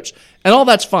be coached. And all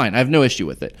that's fine. I have no issue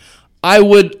with it. I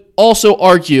would also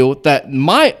argue that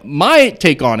my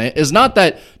take on it is not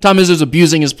that Tom Izzo's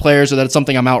abusing his players or that it's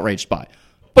something I'm outraged by.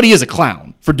 But he is a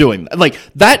clown for doing that. Like,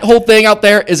 that whole thing out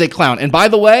there is a clown. And by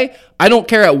the way, I don't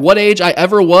care at what age I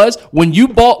ever was. When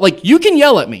you you can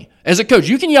yell at me. As a coach,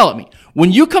 you can yell at me. When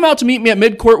you come out to meet me at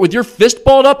midcourt with your fist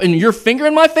balled up and your finger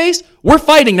in my face, we're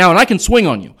fighting now and I can swing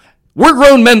on you. We're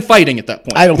grown men fighting at that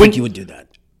point. I don't think you would do that.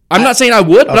 I'm not saying I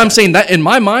would, but I'm saying that in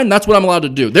my mind, that's what I'm allowed to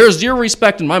do. There is zero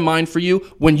respect in my mind for you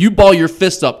when you ball your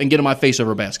fist up and get in my face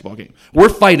over a basketball game. We're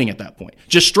fighting at that point.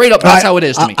 Just straight up, that's how it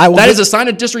is to me. That is a sign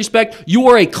of disrespect. You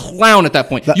are a clown at that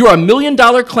point. You are $1 million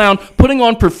clown putting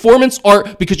on performance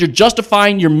art because you're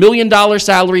justifying your $1 million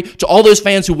salary to all those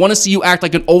fans who want to see you act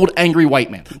like an old, angry white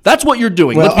man. That's what you're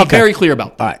doing. Let's be very clear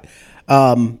about that.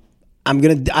 All right. I'm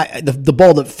the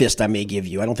ball up fist I may give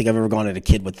you. I don't think I've ever gone at a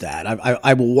kid with that.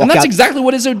 I will walk out. And that's exactly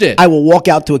what Izzo did. I will walk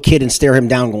out to a kid and stare him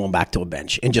down going back to a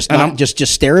bench and just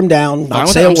stare him down, not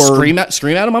say a word. Scream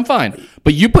at him, I'm fine.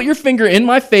 But you put your finger in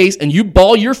my face and you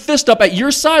ball your fist up at your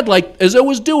side like Izzo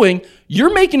was doing,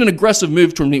 you're making an aggressive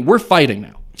move toward me. We're fighting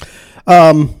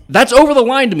now. That's over the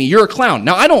line to me. You're a clown.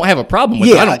 Now, I don't have a problem with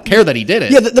it. I don't care that he did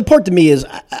it. Yeah, the part to me is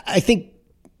I think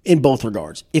in both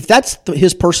regards. If that's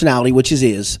his personality, which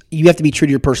is, you have to be true to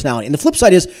your personality. And the flip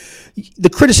side is the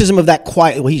criticism of that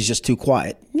quiet, well, he's just too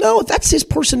quiet. No, if that's his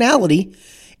personality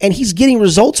and he's getting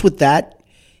results with that,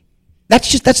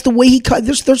 that's the way he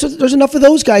there's enough of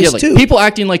those guys too. People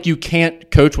acting like you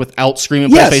can't coach without screaming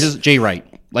in players' faces. Jay Wright.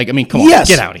 Like, I mean, come on,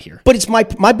 get out of here. But it's my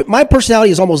personality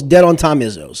is almost dead on Tom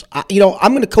Izzo's. I'm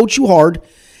going to coach you hard,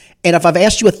 and if I've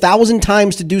asked you 1,000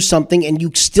 times to do something and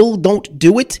you still don't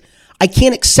do it, I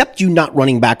can't accept you not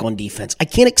running back on defense. I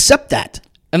can't accept that.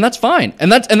 And that's fine.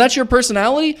 And that's your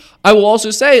personality. I will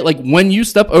also say, like, when you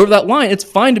step over that line, it's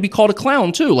fine to be called a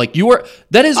clown too. Like,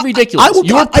 that is ridiculous.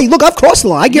 Look, I've crossed the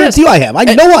line. I guarantee you I have. I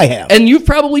know I have. And you've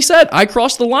probably said, I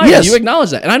crossed the line, and you acknowledge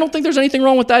that. And I don't think there's anything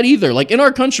wrong with that either. Like, in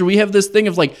our country, we have this thing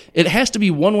of, like, it has to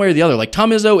be one way or the other. Like,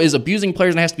 Tom Izzo is abusing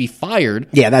players and has to be fired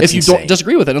if you don't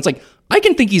disagree with it. And it's like, I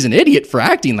can think he's an idiot for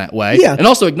acting that way. Yeah. And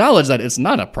also acknowledge that it's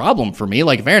not a problem for me.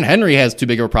 Like, if Aaron Henry has too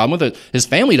big of a problem with it, his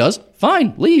family does,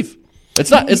 fine, leave. It's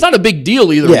not a big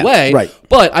deal either way. Right.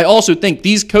 But I also think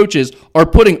these coaches are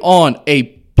putting on a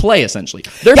play essentially.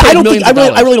 They're I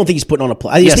really don't think he's putting on a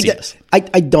play.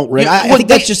 I don't really. I think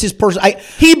that's just his person.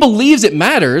 He believes it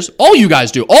matters. All you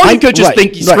guys do. All you coaches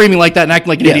think screaming like that and acting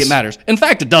like an idiot matters. In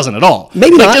fact, it doesn't at all.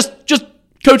 Maybe not. Just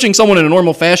coaching someone in a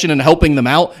normal fashion and helping them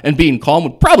out and being calm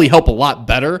would probably help a lot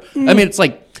better. I mean, it's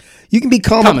like you can be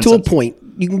calm up to a point.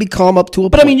 You can be calm up to a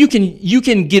point. But I mean, you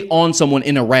can get on someone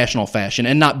in a rational fashion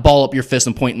and not ball up your fist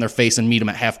and point in their face and meet them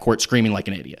at half court screaming like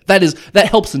an idiot. That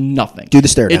helps nothing. Do the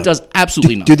stare down. It does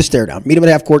absolutely nothing. Do the stare down. Meet them at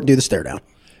half court and do the stare down.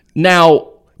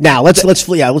 Now let's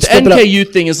flip it up. The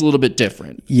NKU thing is a little bit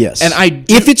different. Yes, and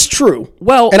if it's true,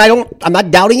 and I'm not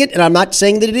doubting it, and I'm not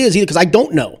saying that it is either because I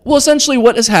don't know. Well, essentially,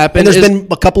 what has happened? And there's been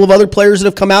a couple of other players that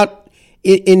have come out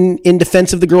in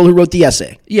defense of the girl who wrote the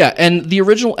essay. Yeah, and the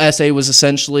original essay was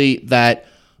essentially that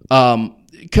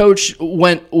Coach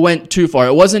went too far.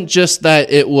 It wasn't just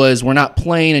that it was we're not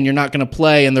playing and you're not going to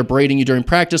play and they're braiding you during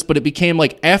practice, but it became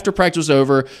like after practice was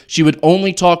over, she would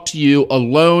only talk to you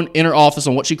alone in her office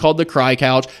on what she called the cry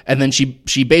couch, and then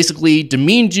she basically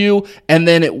demeaned you, and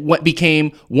then it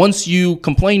became once you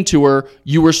complained to her,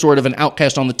 you were sort of an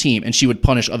outcast on the team, and she would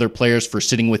punish other players for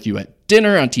sitting with you at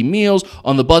dinner, on team meals,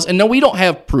 on the bus. And no, we don't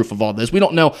have proof of all this. We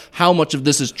don't know how much of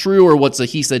this is true or what's a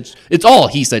he said. It's all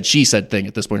he said, she said thing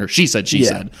at this point, or she said, she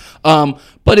said.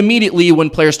 But immediately when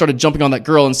players started jumping on that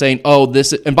girl and saying,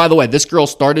 and by the way, this girl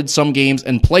started some games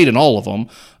and played in all of them.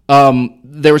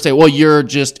 They would say, well, you're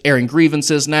just airing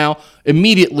grievances now.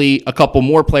 Immediately, a couple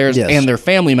more players and their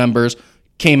family members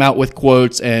came out with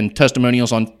quotes and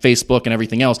testimonials on Facebook and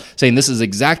everything else saying this is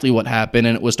exactly what happened,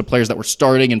 and it was to players that were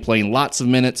starting and playing lots of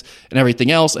minutes and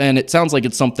everything else. And it sounds like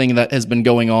it's something that has been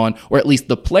going on, or at least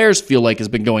the players feel like has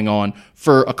been going on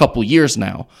for a couple years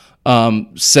now,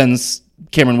 since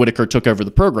Cameron Whitaker took over the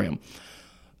program.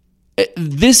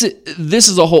 This is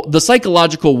the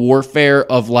psychological warfare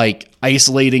of like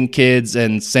isolating kids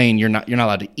and saying you're not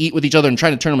allowed to eat with each other and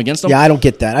trying to turn them against them. Yeah, I don't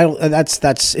get that.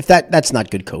 That's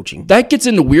not good coaching. That gets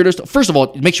into weirder stuff. First of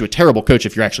all, it makes you a terrible coach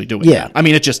if you're actually doing that. I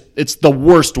mean, it's the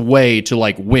worst way to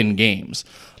like win games.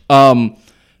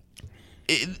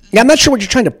 I'm not sure what you're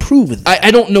trying to prove with that.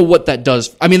 I don't know what that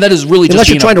does. I mean, that is really unless just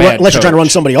you're trying to run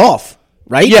somebody off,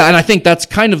 right? Yeah, and I think that's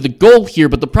kind of the goal here.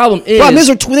 But the problem is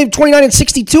they're 29 and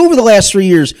 62 over the last 3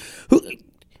 years.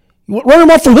 Run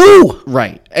them off for who?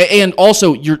 Right, and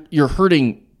also you're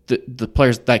hurting the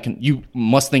players that you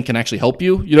must think can actually help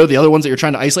you. You know, the other ones that you're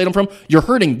trying to isolate them from, you're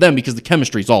hurting them because the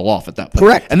chemistry's all off at that point.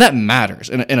 Correct, and that matters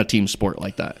in a team sport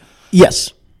like that.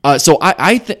 Yes. So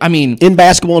I mean, in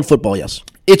basketball and football, yes,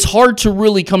 it's hard to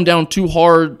really come down too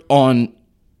hard on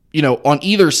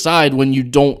either side when you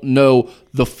don't know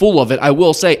the full of it. I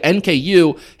will say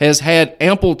NKU has had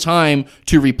ample time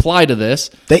to reply to this.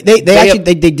 They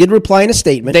did reply in a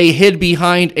statement. They hid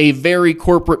behind a very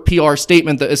corporate PR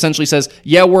statement that essentially says,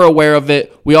 yeah, we're aware of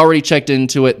it. We already checked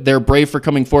into it. They're brave for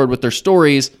coming forward with their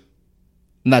stories.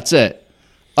 And that's it.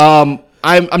 I'm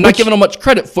not giving them much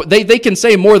credit for. They can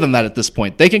say more than that at this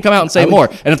point. They can come out and say more.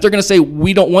 And if they're going to say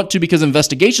we don't want to because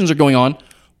investigations are going on,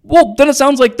 well, then it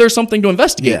sounds like there's something to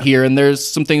investigate here, and there's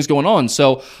some things going on.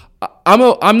 So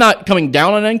I'm not coming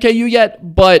down on NKU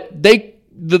yet, but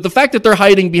the fact that they're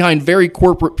hiding behind very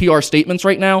corporate PR statements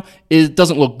right now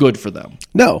doesn't look good for them.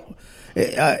 No,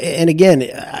 and again,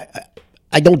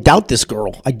 I don't doubt this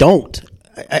girl. I don't.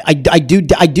 I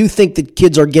do think that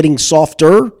kids are getting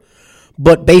softer.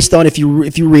 But based on if you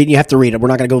read, you have to read it. We're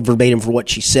not going to go verbatim for what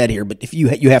she said here, but if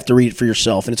you have to read it for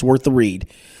yourself, and it's worth the read.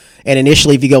 And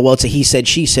initially, if you go, well, it's a he said,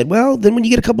 she said. Well, then when you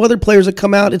get a couple other players that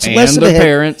come out, it's less of a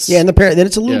parents. Yeah, and the parent. Then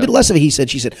it's a little bit less of a he said,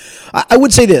 she said. I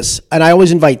would say this, and I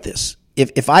always invite this.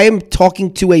 If I am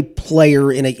talking to a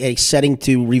player in a setting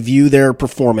to review their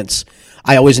performance,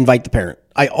 I always invite the parent.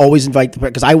 I always invite the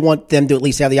parent because I want them to at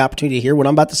least have the opportunity to hear what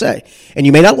I'm about to say. And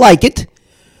you may not like it.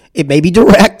 It may be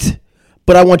direct,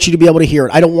 but I want you to be able to hear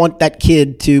it. I don't want that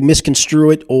kid to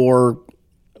misconstrue it or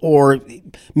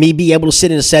me be able to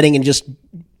sit in a setting and just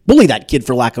bully that kid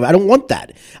for lack of it. I don't want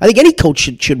that. I think any coach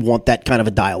should want that kind of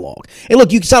a dialogue. And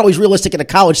look, it's not always realistic in a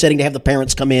college setting to have the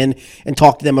parents come in and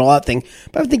talk to them and all that thing.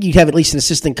 But I think you'd have at least an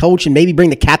assistant coach and maybe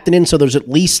bring the captain in so there's at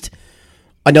least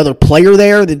another player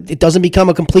there, that it doesn't become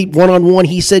a complete one-on-one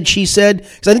he said, she said.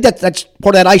 Because I think that's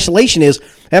part of that isolation is,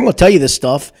 hey, I'm going to tell you this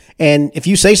stuff, and if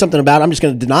you say something about it, I'm just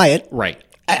going to deny it. Right.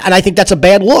 And I think that's a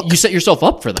bad look. You set yourself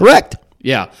up for that. Correct.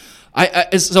 Yeah.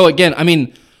 So again, I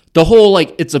mean, the whole,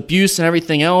 it's abuse and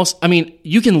everything else, I mean,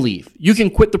 you can leave. You can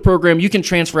quit the program. You can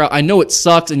transfer out. I know it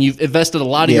sucks, and you've invested a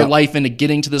lot of your life into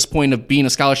getting to this point of being a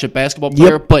scholarship basketball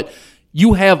player, but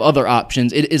you have other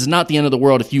options. It is not the end of the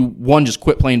world if you, one, just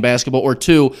quit playing basketball, or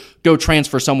two, go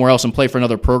transfer somewhere else and play for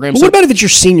another program. But what about if it's your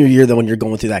senior year, though, when you're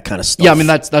going through that kind of stuff? Yeah, I mean,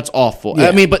 that's awful. Yeah.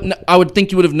 I mean, but I would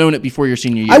think you would have known it before your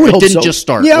senior year. I would hope didn't so. just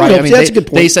start. Yeah, right? I mean, that's a good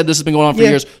point. They said this has been going on for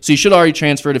years, so you should have already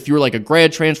transferred. If you were like a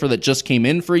grad transfer that just came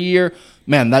in for a year,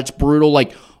 man, that's brutal.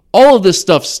 All of this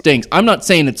stuff stinks. I'm not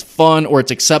saying it's fun or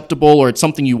it's acceptable or it's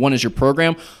something you want as your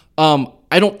program.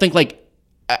 I don't think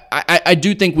I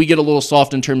do think we get a little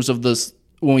soft in terms of this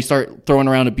when we start throwing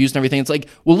around abuse and everything. It's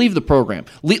we'll leave the program.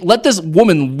 Let this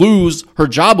woman lose her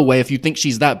job away if you think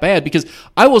she's that bad. Because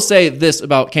I will say this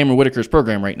about Cameron Whitaker's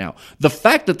program right now. The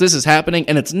fact that this is happening,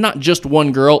 and it's not just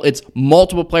one girl, it's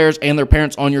multiple players and their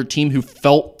parents on your team who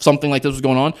felt something like this was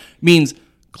going on, means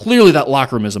clearly that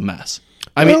locker room is a mess.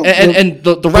 I mean,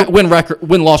 the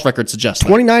win-loss record suggests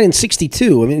 29 and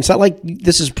 62. I mean, it's not like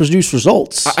this has produced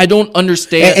results. I don't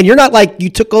understand. And you're not like you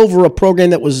took over a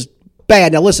program that was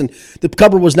bad. Now, listen, the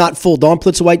cover was not full. Dawn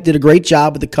Plitzwhite did a great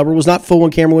job, but the cover was not full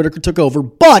when Cameron Whitaker took over.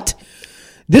 But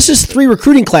this is 3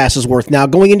 recruiting classes worth now,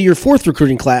 going into your 4th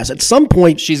recruiting class. At some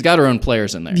point, she's got her own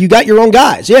players in there. You got your own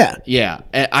guys, yeah. Yeah.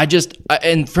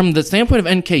 And from the standpoint of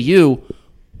NKU,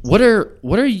 what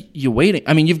are you waiting?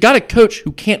 I mean, you've got a coach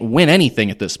who can't win anything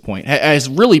at this point. Has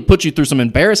really put you through some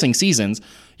embarrassing seasons.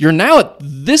 You're now at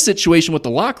this situation with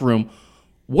the locker room.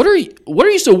 What are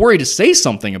you so worried to say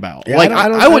something about? Yeah,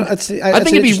 I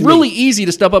think it'd be really easy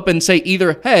to step up and say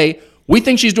either, hey, we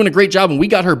think she's doing a great job and we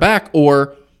got her back,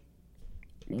 or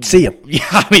see you. Yeah,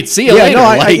 I mean, see you later. No,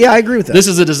 I agree with that. This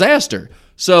is a disaster.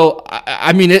 So,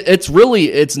 I mean,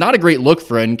 it's not a great look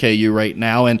for NKU right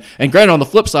now. And granted, on the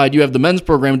flip side, you have the men's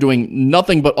program doing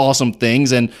nothing but awesome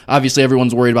things. And obviously,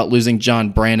 everyone's worried about losing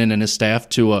John Brannon and his staff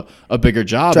to a bigger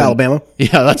job. To Alabama.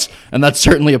 Yeah, that's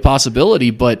certainly a possibility.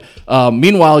 But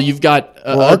meanwhile, you've got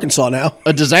Arkansas now.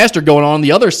 A disaster going on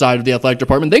the other side of the athletic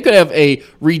department. They could have a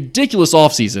ridiculous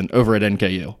offseason over at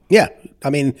NKU. Yeah.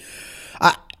 I mean,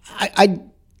 I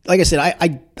like I said,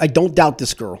 I don't doubt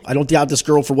this girl. I don't doubt this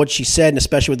girl for what she said, and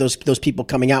especially with those people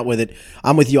coming out with it.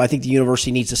 I'm with you. I think the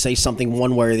university needs to say something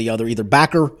one way or the other, either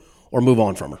back her or move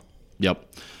on from her. Yep.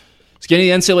 Skinny,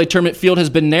 the NCAA tournament field has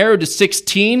been narrowed to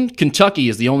 16. Kentucky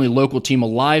is the only local team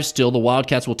alive still. The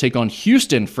Wildcats will take on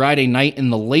Houston Friday night in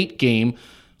the late game.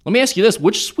 Let me ask you this.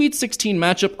 Which Sweet 16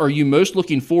 matchup are you most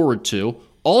looking forward to?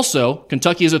 Also,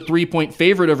 Kentucky is a 3-point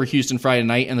favorite over Houston Friday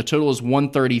night, and the total is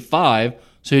 135.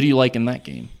 So who do you like in that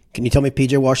game? Can you tell me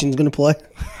P.J. Washington's going to play?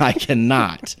 I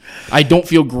cannot. I don't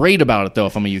feel great about it, though,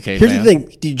 if I'm a UK fan. Here's the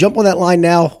thing. Do you jump on that line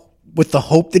now with the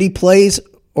hope that he plays,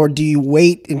 or do you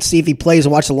wait and see if he plays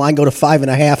and watch the line go to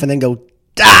 5.5 and then go,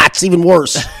 it's even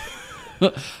worse?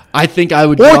 I think I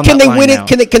would. Or can they win it?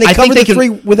 Can they cover the 3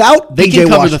 without They P.J. can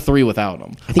cover Washington? the 3 without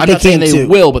him. I think I'm they not saying can, they too.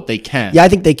 will, but they can. Yeah, I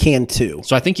think they can too.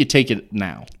 So I think you take it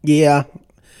now. Yeah,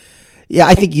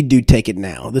 I think you do take it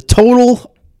now. The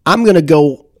total, I'm going to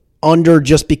go under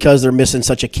just because they're missing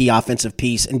such a key offensive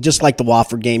piece. And just like the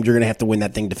Wofford game, you're going to have to win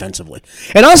that thing defensively.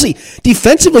 And honestly,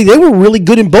 defensively, they were really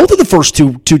good in both of the first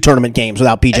two tournament games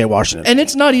without P.J. Washington. And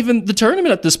it's not even the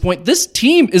tournament at this point. This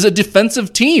team is a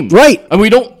defensive team. Right. And we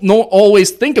don't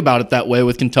always think about it that way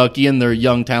with Kentucky and their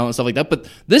young talent and stuff like that. But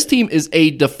this team is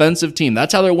a defensive team.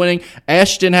 That's how they're winning.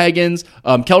 Ashton Haggins,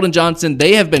 Keldon Johnson,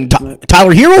 they have been...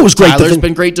 Tyler Hero was great. Tyler's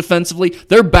been great defensively.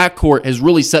 Their backcourt has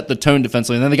really set the tone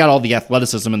defensively. And then they got all the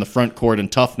athleticism in the front court and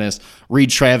toughness. Reed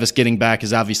Travis getting back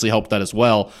has obviously helped that as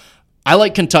well. I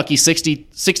like Kentucky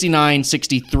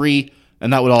 69-63,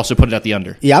 and that would also put it at the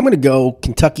under. Yeah, I'm going to go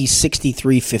Kentucky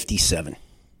 63-57.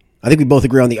 I think we both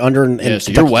agree on the under. And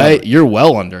so you're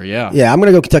well under, yeah. Yeah, I'm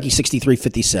going to go Kentucky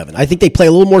 63-57. I think they play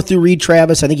a little more through Reed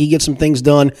Travis. I think he gets some things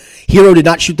done. Hero did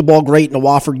not shoot the ball great in the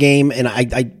Wofford game, and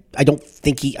I don't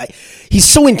think he's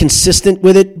so inconsistent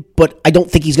with it, but I don't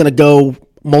think he's going to go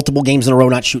multiple games in a row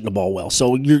not shooting the ball well.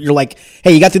 So you're like,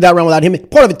 hey, you got through that round without him.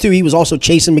 Part of it, too, he was also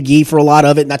chasing McGee for a lot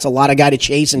of it, and that's a lot of guy to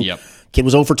chase. And Kid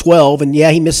was 0 for 12, and yeah,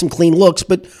 he missed some clean looks,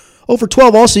 but 0 for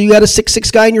 12 also, you got a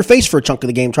 6'6" guy in your face for a chunk of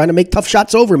the game trying to make tough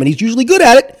shots over him, and he's usually good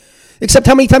at it, except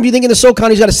how many times do you think in the SoCon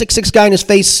he's got a 6'6" guy in his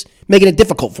face making it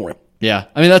difficult for him? Yeah,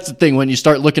 I mean, that's the thing. When you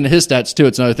start looking at his stats, too,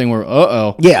 it's another thing where,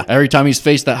 yeah, every time he's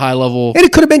faced that high level. And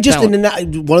it could have been just in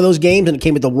one of those games, and it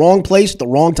came at the wrong place at the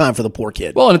wrong time for the poor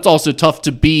kid. Well, and it's also tough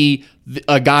to be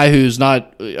a guy who's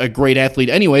not a great athlete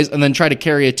anyways, and then try to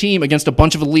carry a team against a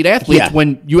bunch of elite athletes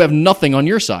when you have nothing on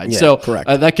your side. Yeah, so correct.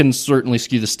 That can certainly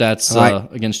skew the stats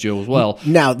against you as well.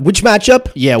 Now, which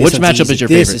matchup? Yeah, which matchup is your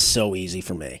favorite? This is so easy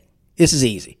for me. This is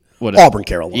easy. What Auburn,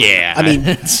 Carolina. Yeah, I mean,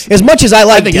 as much as I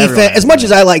like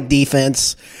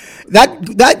defense,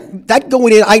 that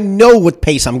going in, I know what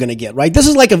pace I'm going to get. Right, this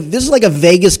is like a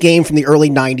Vegas game from the early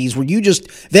 '90s where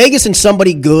Vegas and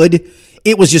somebody good.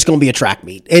 It was just going to be a track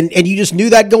meet, and you just knew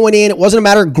that going in. It wasn't a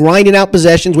matter of grinding out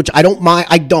possessions, which I don't mind.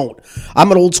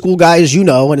 I'm an old school guy, as you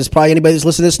know, and as probably anybody that's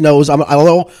listening to this knows.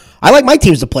 Although I like my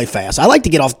teams to play fast. I like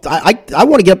to get off. I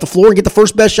want to get up the floor and get the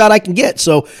first best shot I can get.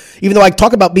 So even though I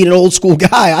talk about being an old school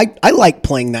guy, I like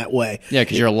playing that way. Yeah,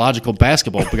 because you're a logical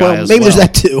basketball guy well, maybe there's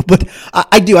that too, but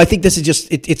I do. I think this is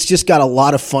just it's just got a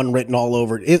lot of fun written all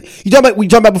over it. We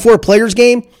talked about before a player's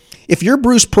game. If you're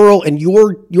Bruce Pearl and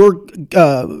you're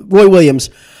Roy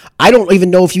Williams, I don't even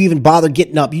know if you even bother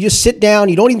getting up. You just sit down.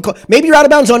 You don't even call. Maybe you're out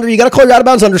of bounds under. You got to call your out of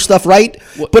bounds under stuff, right?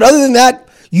 But other than that,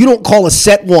 you don't call a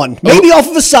set one. Maybe off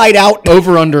of a side out.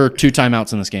 Over under 2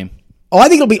 timeouts in this game. Oh, I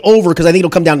think it'll be over because I think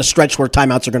it'll come down to stretch where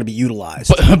timeouts are going to be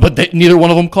utilized. But neither one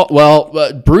of them call.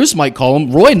 Well, Bruce might call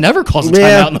them. Roy never calls a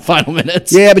timeout in the final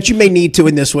minutes. Yeah, but you may need to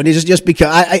in this one. It's just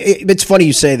because it's funny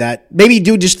you say that. Maybe you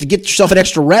do just to get yourself an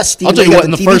extra rest. I'll tell you what.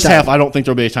 In the first half, I don't think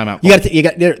there'll be a timeout. You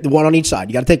got the one on each side.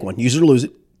 You got to take one. Use it or lose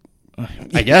it.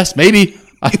 I guess maybe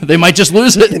they might just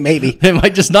lose it. Maybe they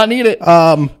might just not need it.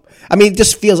 I mean, it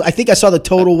just feels. I think I saw the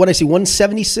total. What did I see?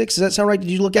 176. Does that sound right? Did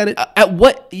you look at it? At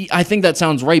what? I think that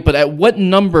sounds right. But at what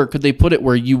number could they put it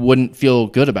where you wouldn't feel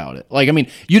good about it? Like, I mean,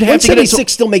 you'd have to get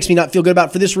 176 still makes me not feel good about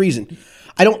it for this reason.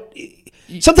 I don't.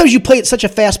 Sometimes you play at such a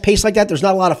fast pace like that. There's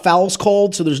not a lot of fouls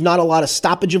called, so there's not a lot of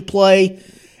stoppage of play.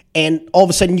 And all of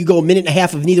a sudden, you go a minute and a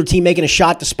half of neither team making a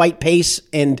shot despite pace,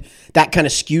 and that kind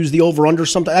of skews the over/under.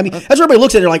 Sometimes, I mean, that's what everybody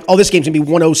looks at it. They're like, "Oh, this game's gonna be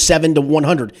 107 to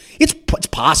 100." It's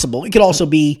possible. It could also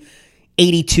be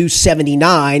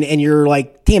 82-79, and you're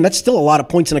like, damn, that's still a lot of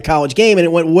points in a college game, and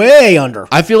it went way under.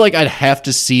 I feel like I'd have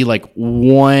to see like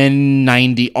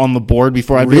 190 on the board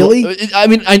before I'd really. I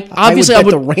mean, obviously, I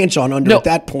would bet the ranch on under at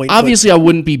that point. Obviously, I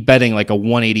wouldn't be betting like a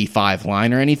 185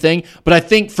 line or anything, but I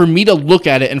think for me to look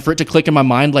at it and for it to click in my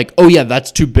mind, like, oh yeah,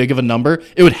 that's too big of a number,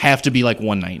 it would have to be like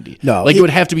 190. No, like it would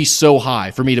have to be so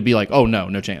high for me to be like, oh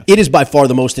no chance. It is by far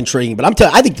the most intriguing, but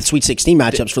I think the Sweet 16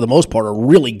 matchups for the most part are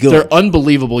really good. They're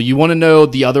unbelievable. You want to know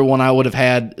the other one I would have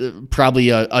had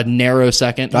probably a narrow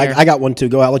second. I got one too.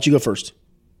 I'll let you go first.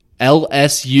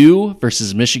 LSU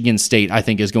versus Michigan State, I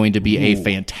think, is going to be a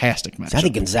fantastic matchup. I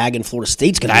think Gonzaga and Florida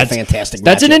State's going to be a fantastic matchup.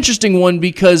 That's an interesting one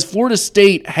because Florida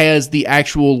State has the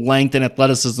actual length and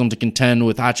athleticism to contend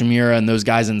with Hachimura and those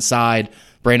guys inside.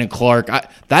 Brandon Clark.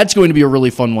 That's going to be a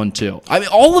really fun one, too. I mean,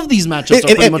 all of these matchups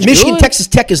are pretty much Michigan, good. Texas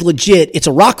Tech is legit. It's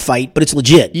a rock fight, but it's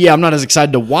legit. Yeah, I'm not as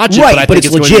excited to watch it, Right, but I but think it's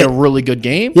it's legit. going to be a really good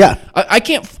game. Yeah. I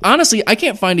can't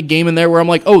find a game in there where I'm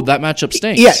like, oh, that matchup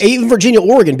stinks. Yeah, even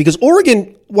Virginia-Oregon, because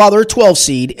Oregon, while they're a 12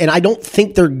 seed, and I don't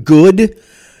think they're good,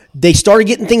 they started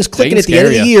getting things clicking at the end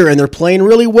of the year, and they're playing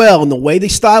really well. And the way they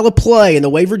style of play and the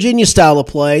way Virginia style of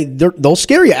play, they'll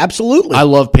scare you, absolutely. I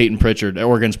love Peyton Pritchard,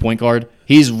 Oregon's point guard.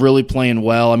 He's really playing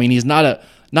well. I mean, he's not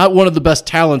one of the best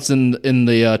talents in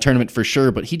the tournament for sure,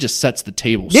 but he just sets the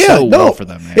table well for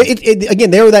them, man.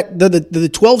 Again, they were the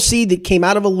 12 seed that came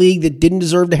out of a league that didn't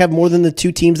deserve to have more than the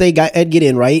two teams they had get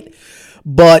in, right?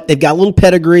 But they've got a little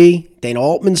pedigree. Dana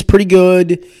Altman's pretty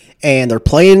good, and they're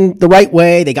playing the right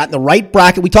way. They got in the right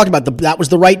bracket. We talked about that was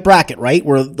the right bracket, right?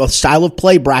 Where the style of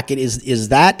play bracket is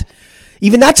that.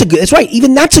 Even that's a good. That's right.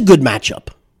 Even that's a good matchup.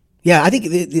 Yeah, I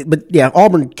think, but yeah,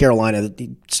 Auburn, Carolina. Put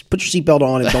your seatbelt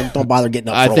on and don't bother getting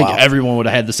up. I for a think while. everyone would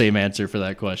have had the same answer for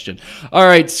that question. All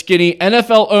right, Skinny.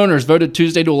 NFL owners voted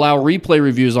Tuesday to allow replay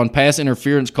reviews on pass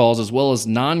interference calls as well as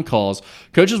non-calls.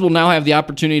 Coaches will now have the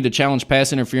opportunity to challenge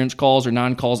pass interference calls or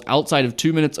non-calls outside of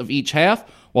 2 minutes of each half,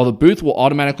 while the booth will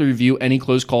automatically review any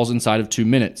close calls inside of 2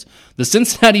 minutes. The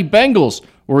Cincinnati Bengals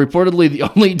were reportedly the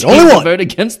only team to vote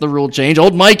against the rule change.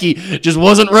 Old Mikey just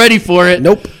wasn't ready for it.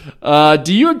 Nope.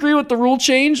 Do you agree with the rule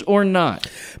change or not?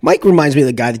 Mike reminds me of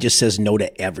the guy that just says no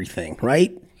to everything,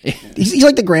 right? He's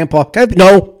like the grandpa.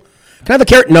 No. Can I have a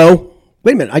carrot? No.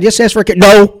 Wait a minute. I just asked for a carrot.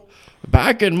 No.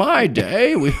 Back in my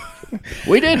day, we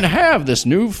didn't have this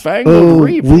newfangled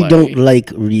replay. We don't like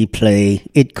replay.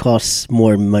 It costs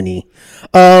more money.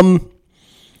 I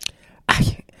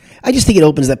just think it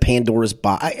opens that Pandora's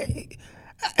box.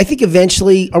 I think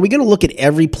eventually, are we going to look at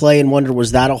every play and wonder,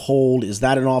 was that a hold? Is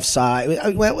that an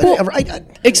offside? Whatever.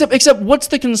 Except what's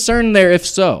the concern there if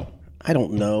so? I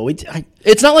don't know.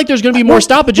 It's not like there's going to be more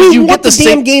stoppages. We you want get the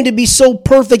damn game to be so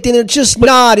perfect, and it's just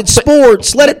not. It's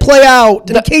sports. Let it play out.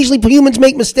 And occasionally humans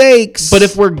make mistakes. But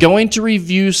if we're going to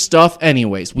review stuff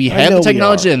anyways, we have the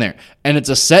technology in there, and it's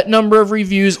a set number of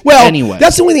reviews anyway.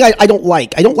 That's the only thing I don't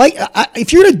like.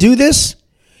 If you're going to do this,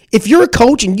 if you're a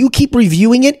coach and you keep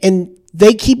reviewing it and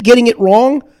they keep getting it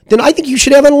wrong, then I think you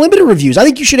should have unlimited reviews. I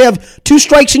think you should have 2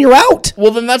 strikes and you're out.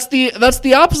 Well, then that's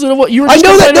the opposite of what you were just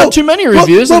complaining too many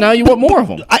reviews, and now you want more of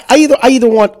them. I either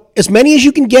want as many as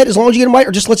you can get, as long as you get them right,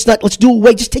 or just let's do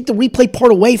away. Just take the replay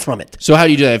part away from it. So how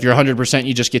do you do that? If you're 100%,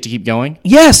 you just get to keep going?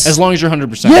 Yes. As long as you're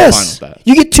 100%, yes. I'm fine with that.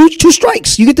 You get two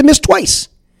strikes. You get to miss twice.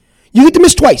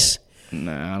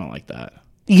 Nah, I don't like that.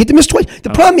 You get to miss twice. The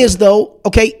problem is, though,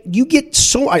 okay, you get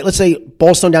all right, let's say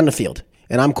ball's thrown down the field,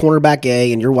 and I'm cornerback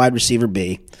A and you're wide receiver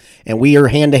B, and we are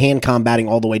hand-to-hand combating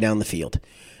all the way down the field.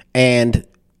 And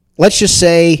let's just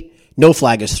say no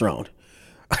flag is thrown.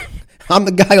 I'm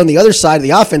the guy on the other side of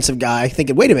the offensive guy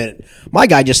thinking, wait a minute, my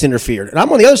guy just interfered. And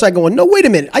I'm on the other side going, no, wait a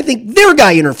minute, I think their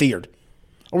guy interfered.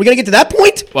 Are we going to get to that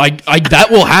point? That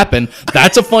will happen.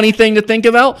 That's a funny thing to think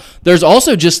about. There's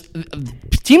also just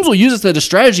teams will use this as a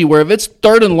strategy where if it's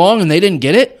 3rd and long and they didn't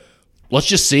get it, let's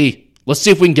just see. Let's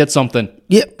see if we can get something.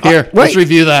 Yeah, Here, right. Let's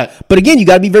review that. But again, you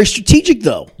got to be very strategic,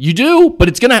 though. You do, but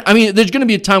there's going to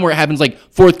be a time where it happens like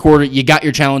 4th quarter, you got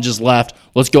your challenges left,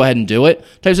 let's go ahead and do it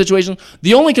type situation.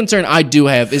 The only concern I do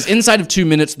have is inside of 2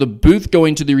 minutes, the booth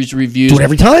going to these reviews. Do it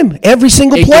every time, every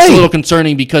single play. play. It's a little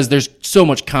concerning because there's so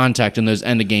much contact in those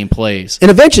end-of-game plays.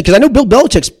 And eventually, because I know Bill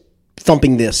Belichick's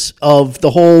thumping this of the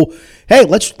whole, hey,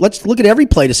 let's look at every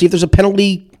play to see if there's a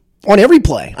penalty on every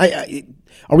play.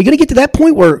 Are we going to get to that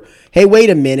point where, hey, wait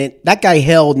a minute, that guy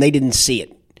held and they didn't see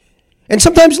it? And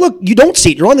sometimes, look, you don't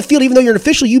see it. You're on the field, even though you're an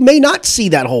official, you may not see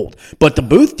that hold. But the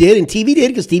booth did and TV did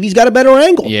because TV's got a better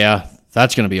angle. Yeah,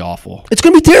 that's going to be awful. It's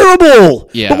going to be terrible.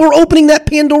 Yeah. But we're opening that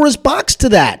Pandora's box to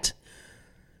that.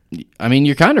 I mean,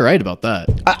 you're kind of right about that.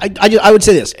 I would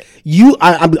say this.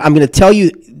 I'm going to tell you,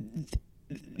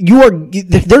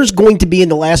 there's going to be in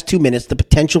the last 2 minutes the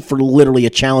potential for literally a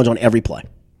challenge on every play.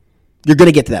 You're going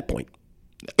to get to that point.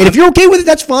 And if you're okay with it,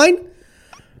 that's fine.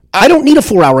 I don't need a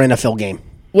 4-hour NFL game.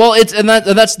 Well,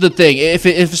 that's the thing. If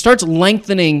it starts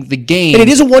lengthening the game, and it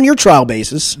is a 1-year trial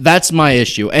basis, that's my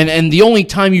issue. And the only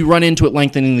time you run into it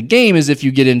lengthening the game is if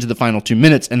you get into the final 2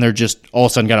 minutes and they're just all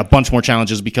of a sudden got a bunch more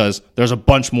challenges because there's a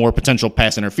bunch more potential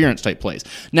pass interference type plays.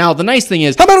 Now, the nice thing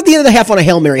is, how about at the end of the half on a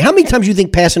Hail Mary? How many times do you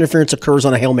think pass interference occurs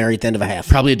on a Hail Mary at the end of a half?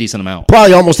 Probably a decent amount.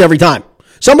 Probably almost every time.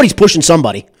 Somebody's pushing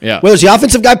somebody. Yeah. Whether it's the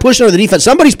offensive guy pushing or the defense,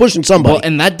 somebody's pushing somebody. Well,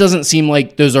 and that doesn't seem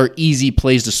like those are easy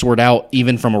plays to sort out,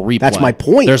 even from a replay. That's my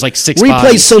point. There's like 6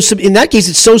 replays. In that case,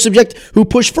 it's so subject. Who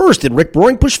pushed first? Did Rick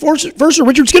Broering push first, or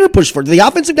Richard Skinner push first? Did the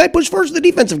offensive guy push first, or the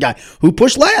defensive guy? Who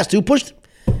pushed last? Who pushed?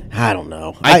 I don't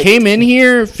know. I came in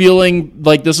here feeling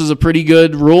like this is a pretty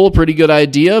good rule, a pretty good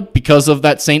idea because of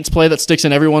that Saints play that sticks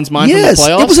in everyone's mind from the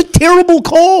playoffs. It was a terrible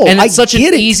call. And it's such an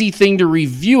easy thing to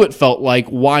review, it felt like.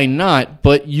 Why not?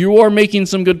 But you are making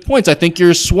some good points. I think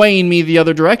you're swaying me the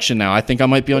other direction now. I think I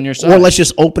might be on your side. Or let's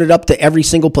just open it up to every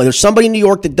single play. There's somebody in New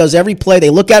York that does every play. They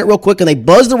look at it real quick and they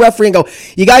buzz the referee and go,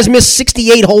 you guys missed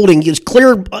 68 holding. It was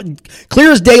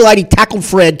clear as daylight. He tackled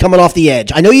Fred coming off the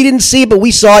edge. I know you didn't see it, but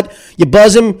we saw it. You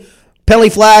buzz him. Penalty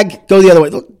flag, go the other way.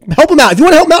 Help him out. If you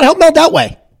want to help him out that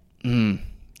way.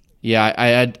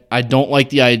 Yeah, I don't like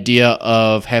the idea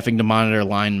of having to monitor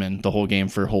linemen the whole game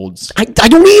for holds. I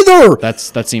don't either.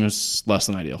 That seems less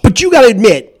than ideal. But you got to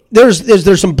admit,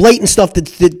 there's some blatant stuff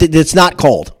that's not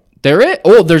called. There is.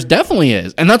 Oh, there's definitely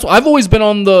is, and that's I've always been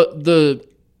on the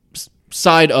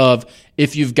side of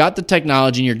if you've got the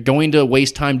technology and you're going to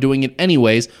waste time doing it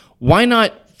anyways, why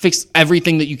not fix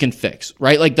everything that you can fix,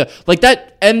 right? Like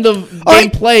that end of game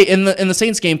play in the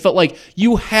Saints game felt like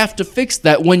you have to fix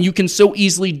that when you can so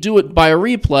easily do it by a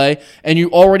replay and you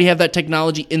already have that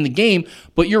technology in the game.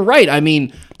 But you're right. I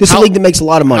mean, this is a league that makes a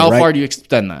lot of money. How right? far do you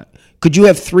extend that? Could you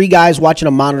have 3 guys watching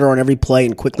a monitor on every play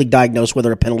and quickly diagnose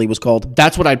whether a penalty was called?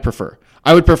 That's what I'd prefer.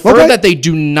 I would prefer that they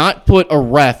do not put a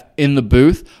ref in the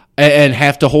booth and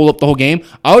have to hold up the whole game.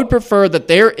 I would prefer that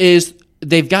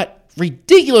they've got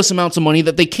ridiculous amounts of money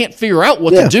that they can't figure out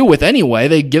what to do with anyway.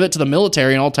 They give it to the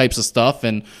military and all types of stuff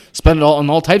and spend it all on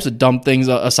all types of dumb things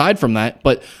aside from that.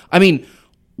 But, I mean,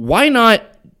 why not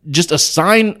just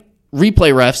assign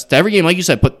replay refs to every game? Like you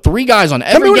said, put 3 guys on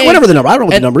every game. Whatever the number. I don't know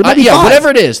what the number is. Yeah, 5. Whatever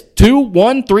it is. 2,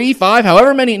 1, 3, 5,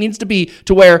 however many it needs to be,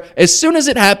 to where as soon as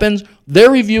it happens, they're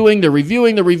reviewing.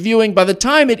 By the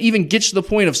time it even gets to the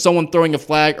point of someone throwing a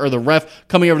flag or the ref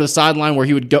coming over to the sideline where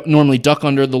he would normally duck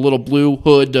under the little blue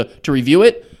hood to review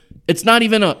it, it's not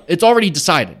even it's already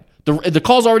decided. The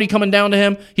call's already coming down to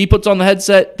him. He puts on the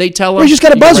headset. They tell him. He just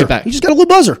got a buzzer. Right, he just got a little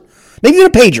buzzer. Maybe even a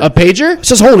pager. A pager? It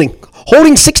says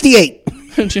holding 68.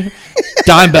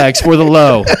 Dime bags for the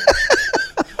low.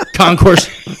 Concourse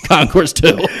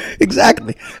 2.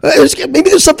 Exactly. Maybe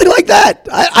there's something like that.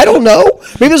 I don't know.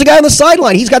 Maybe there's a guy on the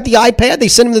sideline. He's got the iPad. They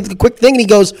send him the quick thing, and he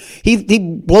goes. He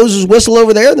blows his whistle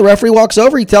over there, and the referee walks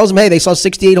over. He tells him, "Hey, they saw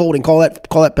 68 holding. Call that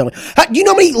penalty." Do you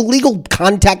know how many illegal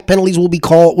contact penalties would be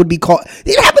called?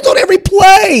 It happens on every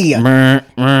play.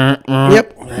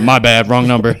 Yep. My bad. Wrong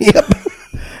number. Yep.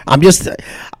 I'm just.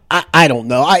 I don't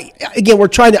know. We're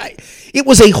trying to. It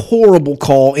was a horrible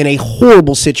call in a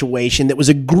horrible situation that was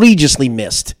egregiously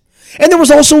missed. And there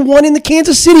was also one in the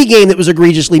Kansas City game that was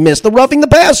egregiously missed, the roughing the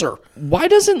passer. Why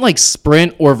doesn't like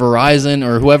Sprint or Verizon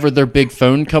or whoever their big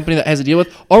phone company that has a deal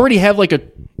with already have like a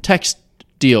text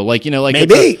deal? Like,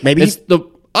 maybe it's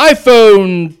the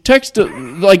iPhone text.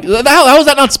 Like, how is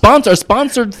that not a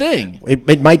sponsored thing?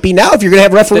 It might be now if you're going to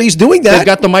have referees doing that. They've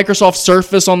got the Microsoft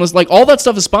Surface on this. Like, all that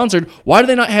stuff is sponsored. Why do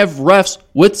they not have refs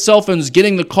with cell phones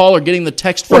getting the call or getting the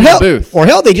text from the booth? Or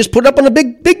hell, they just put it up on a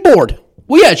big board.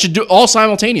 Well, yeah, it should do all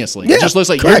simultaneously. Yeah, it just looks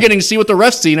like correct. You're getting to see what the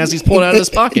ref's seeing as he's pulling out of his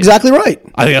pocket. Exactly right.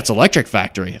 I think that's Electric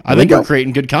Factory. I think we're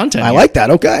creating good content. I like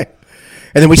that. Okay.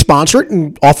 And then we sponsor it,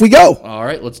 and off we go. All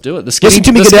right, let's do it. Listen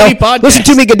to me, Goodell. Listen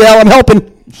to me, Goodell. I'm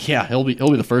helping. Yeah, he'll be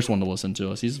the first one to listen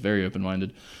to us. He's very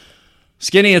open-minded.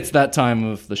 Skinny, it's that time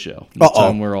of the show. The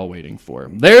time we're all waiting for.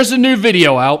 There's a new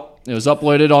video out. It was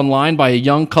uploaded online by a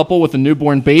young couple with a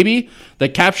newborn baby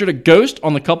that captured a ghost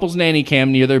on the couple's nanny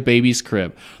cam near their baby's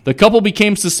crib. The couple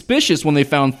became suspicious when they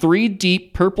found 3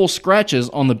 deep purple scratches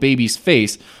on the baby's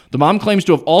face. The mom claims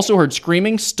to have also heard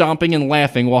screaming, stomping, and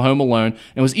laughing while home alone,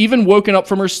 and was even woken up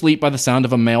from her sleep by the sound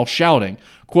of a male shouting.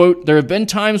 Quote, "There have been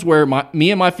times where me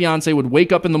and my fiance would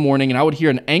wake up in the morning and I would hear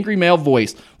an angry male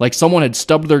voice like someone had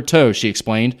stubbed their toe," she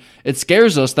explained. "It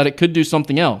scares us that it could do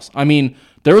something else. I mean,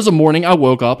 there was a morning I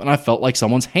woke up and I felt like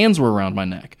someone's hands were around my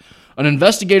neck." An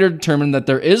investigator determined that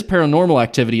there is paranormal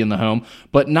activity in the home,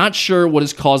 but not sure what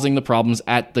is causing the problems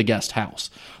at the guest house.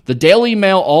 The Daily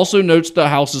Mail also notes the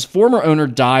house's former owner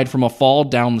died from a fall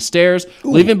down the stairs,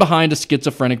 leaving behind a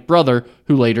schizophrenic brother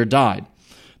who later died.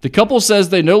 The couple says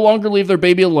they no longer leave their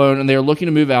baby alone and they are looking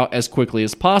to move out as quickly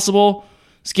as possible.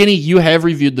 Skinny, you have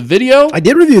reviewed the video. I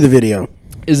did review the video.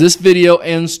 Is this video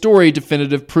and story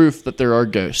definitive proof that there are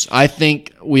ghosts? I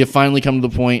think we have finally come to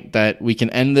the point that we can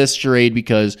end this charade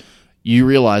because you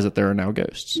realize that there are now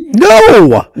ghosts.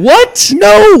 No. What?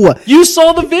 No. You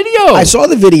saw the video. I saw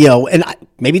the video, and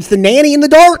maybe it's the nanny in the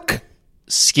dark.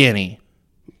 skinny.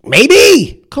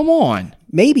 Maybe. Come on.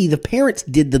 Maybe the parents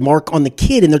did the mark on the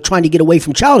kid and they're trying to get away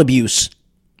from child abuse.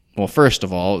 Well, first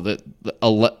of all,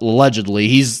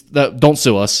 allegedly, don't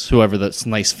sue us, whoever this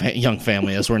nice young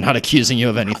family is. We're not accusing you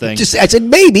of anything. I said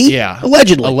maybe. Yeah.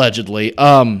 Allegedly.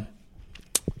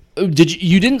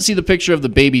 You didn't see the picture of the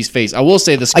baby's face? I will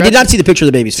say I did not see the picture of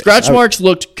the baby's face. Scratch marks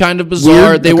looked kind of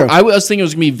bizarre. Weird? They were. I was thinking it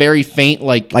was gonna be very faint,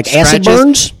 like acid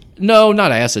burns. No,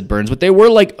 not acid burns, but they were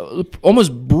like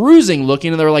almost bruising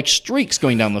looking, and there were like streaks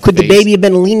going down the face. Could the baby have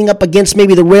been leaning up against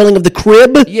maybe the railing of the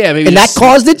crib? Yeah, maybe, and that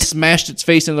caused it. Smashed its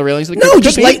face into the railings. No,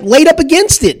 just laid up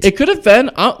against it. It could have been.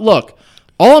 Look,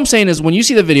 all I'm saying is when you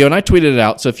see the video, and I tweeted it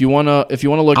out. So if you wanna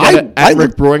look at it, at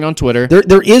Rick Broering on Twitter,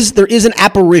 there is an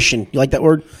apparition. You like that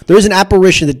word? There is an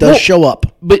apparition that does show up.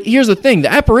 But here's the thing: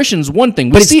 the apparition is one thing.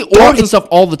 We see orbs and stuff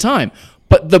all the time,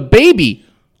 but the baby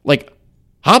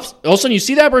hops. All of a sudden, you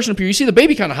see the apparition appear. You see the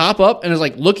baby kind of hop up and is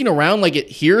like looking around, like it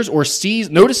hears or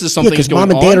notices something is going on.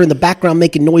 Because mom and dad are in the background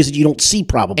making noise that you don't see,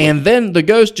 probably. And then the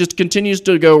ghost just continues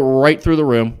to go right through the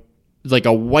room. It's like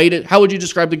a white. How would you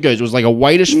describe the ghost? It was like a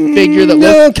whitish figure that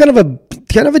looked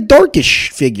kind of a darkish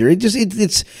figure.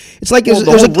 It's like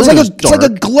a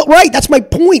glow. Right, that's my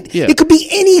point. Yeah. It could be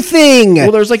anything.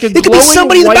 Well, there's like a it could be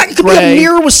somebody in the back. It could be a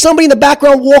mirror with somebody in the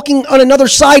background walking on another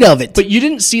side of it. But you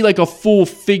didn't see like a full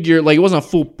figure. Like it wasn't a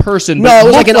full person. No, it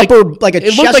was like an upper, it looked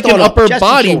like an upper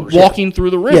body walking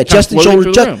through the room. Yeah, chest and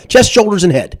shoulders, chest, shoulders,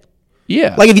 and head.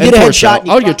 Yeah, like if you did a headshot,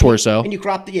 I would go torso, and you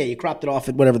cropped it off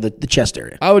at whatever the chest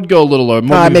area. I would go a little lower,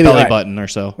 more maybe belly button or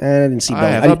so. I didn't see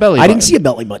belly. I didn't see a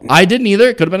belly button. I didn't either.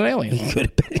 It could have been an alien.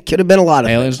 It could have been a lot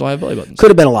of aliens. Don't have belly buttons. Could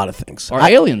have been a lot of things. Are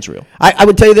aliens real? I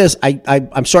would tell you this.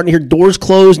 I'm starting to hear doors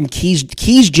close and keys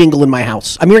jingle in my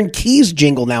house. I'm hearing keys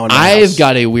jingle now in my house. I've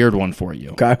got a weird one for you.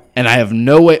 Okay, and I have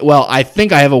no way. Well, I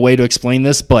think I have a way to explain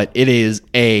this, but it is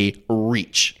a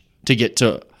reach to get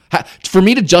to. For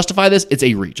me to justify this, it's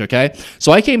a reach, okay?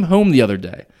 So I came home the other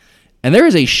day, and there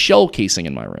is a shell casing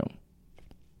in my room.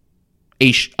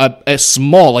 A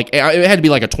small, like, it had to be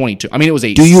like a 22. I mean, it was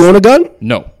a... Do you own a gun?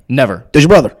 No, never. Does your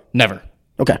brother? Never.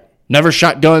 Okay. Never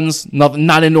shot guns, nothing,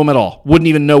 not into them at all. Wouldn't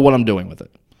even know what I'm doing with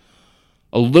it.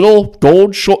 A little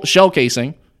gold shell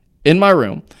casing in my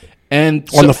room. And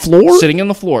on the floor? Sitting on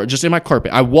the floor, just in my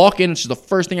carpet. I walk in, it's just the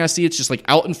first thing I see. It's just like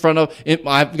out in front of...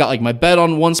 I've got like my bed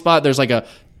on one spot. There's like a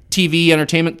TV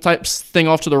entertainment type thing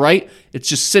off to the right. It's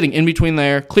just sitting in between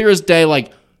there, clear as day.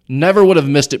 Like never would have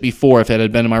missed it before if it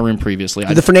had been in my room previously.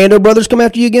 Did the Fernando brothers come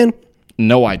after you again?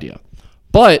 No idea.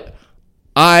 But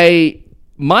my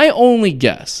only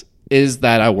guess is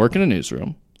that I work in a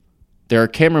newsroom. There are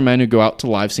cameramen who go out to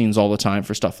live scenes all the time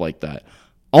for stuff like that.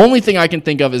 Only thing I can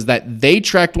think of is that they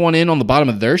tracked one in on the bottom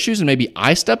of their shoes and maybe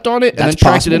I stepped on it and then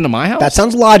tracked it into my house. That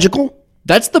sounds logical.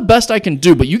 That's the best I can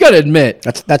do, but you got to admit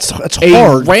that's hard.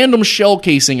 A random shell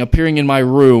casing appearing in my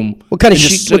room. What kind of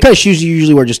shoes do you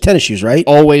usually wear? Just tennis shoes, right?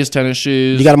 Always tennis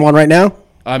shoes. You got them on right now?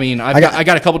 I mean, I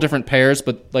got a couple different pairs,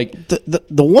 but like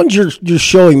the ones you're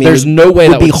showing me, there's no way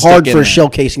would that be would hard for a shell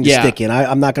casing to stick in.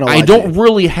 I'm not going to lie. I don't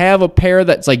really have a pair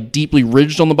that's like deeply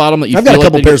ridged on the bottom that you. I've feel got a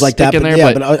couple like pairs like that, in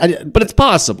there, but it's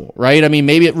possible, right? I mean,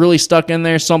 maybe it really stuck in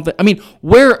there. Something. I mean,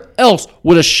 where else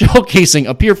would a shell casing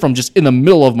appear from? Just in the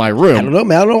middle of my room? I don't know,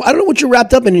 man. I don't know what you're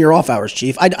wrapped up in your off hours,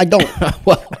 Chief. I don't.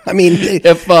 Well, I mean,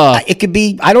 if it could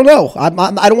be, I don't know. I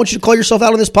don't want you to call yourself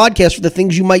out on this podcast for the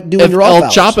things you might do in your off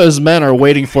hours. El Chapo's men are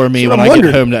waiting for me when I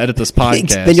get home to edit this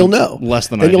podcast. Then you'll know. Less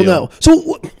than then you'll know.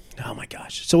 So, oh my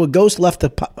gosh. So a ghost left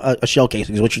a shell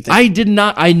casing is what you're thinking. I did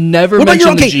not. I never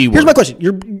mentioned the G word. Here's my question.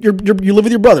 You live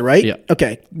with your brother, right? Yeah.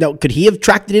 Okay. Now, could he have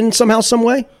tracked it in somehow, some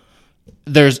way?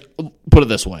 Put it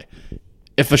this way.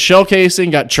 If a shell casing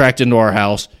got tracked into our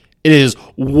house, it is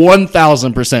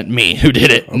 1,000% me who did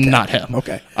it, not him.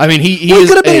 Okay. I mean, he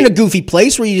could have been in a goofy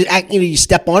place where you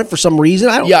step on it for some reason.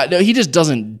 No, he just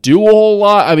doesn't do a whole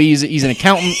lot. I mean, he's an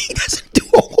accountant. He doesn't do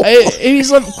a whole lot.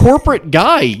 He's a corporate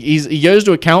guy. He goes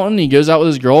to accountant. He goes out with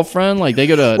his girlfriend. Like they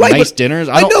go to nice dinners.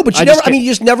 I know, but you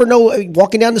just never know.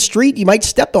 Walking down the street, you might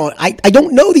step on it. I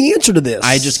don't know the answer to this.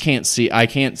 I just can't see. I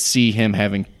can't see him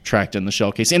having tracked in the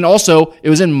shell case. And also, it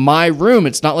was in my room.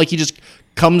 It's not like he just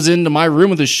comes into my room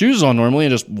with his shoes on normally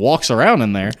and just walks around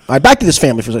in there. All right, back to this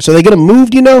family for a second. So they get him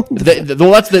moved, you know?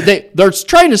 They're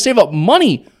trying to save up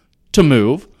money to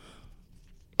move.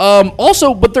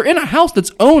 Also, but they're in a house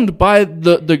that's owned by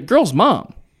the girl's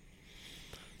mom.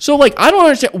 So, like, I don't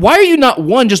understand. Why are you not,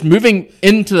 one, just moving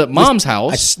into the mom's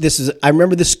house? I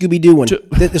remember the Scooby-Doo one.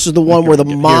 This is the one where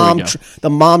the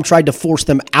mom tried to force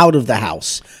them out of the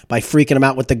house by freaking them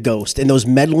out with the ghost, and those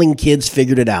meddling kids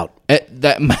figured it out.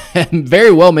 That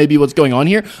very well may be what's going on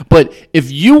here, but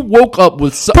if you woke up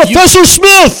with Professor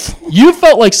Smith, you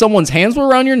felt like someone's hands were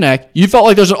around your neck. You felt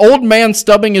like there's an old man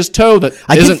stubbing his toe that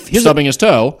isn't stubbing his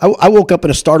toe. I woke up in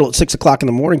a startle at 6 o'clock in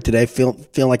the morning today, feeling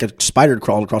like a spider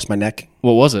crawled across my neck.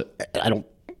 What was it?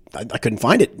 I couldn't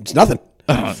find it. It's nothing.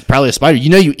 Probably a spider. You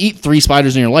know, you eat 3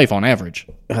 spiders in your life on average.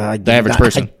 The average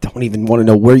person. I don't even want to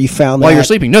know where you found that. While you're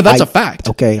sleeping. No, that's a fact.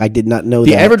 Okay, I did not know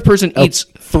that. The average person eats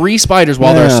 3 spiders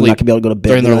while they're asleep. I'm not going to be able to go to bed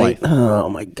during their life. Oh,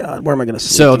 my God. Where am I going to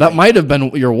sleep? So that might have been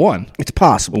your one. It's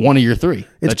possible. One of your 3. It's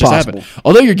that just possible. Happened.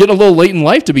 Although you're getting a little late in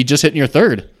life to be just hitting your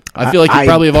 3rd. I feel like you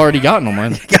probably have already gotten on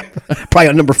mine. Probably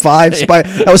on number 5.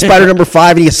 That was spider number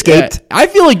 5, and he escaped. Yeah, I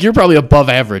feel like you're probably above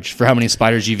average for how many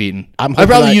spiders you've eaten.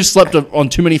 You slept on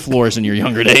too many floors in your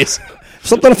younger days.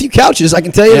 Slept on a few couches, I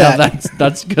can tell you that.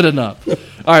 That's good enough. All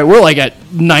right, we're like at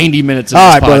 90 minutes of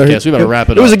this podcast. Brother. We better wrap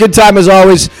it up. It was a good time as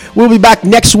always. We'll be back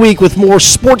next week with more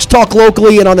sports talk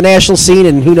locally and on the national scene,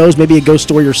 and who knows, maybe a ghost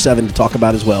story or 7 to talk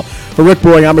about as well. For Rick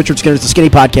Broering, I'm Richard Skinner. It's the Skinny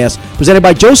Podcast, presented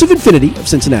by Joseph Infinity of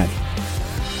Cincinnati.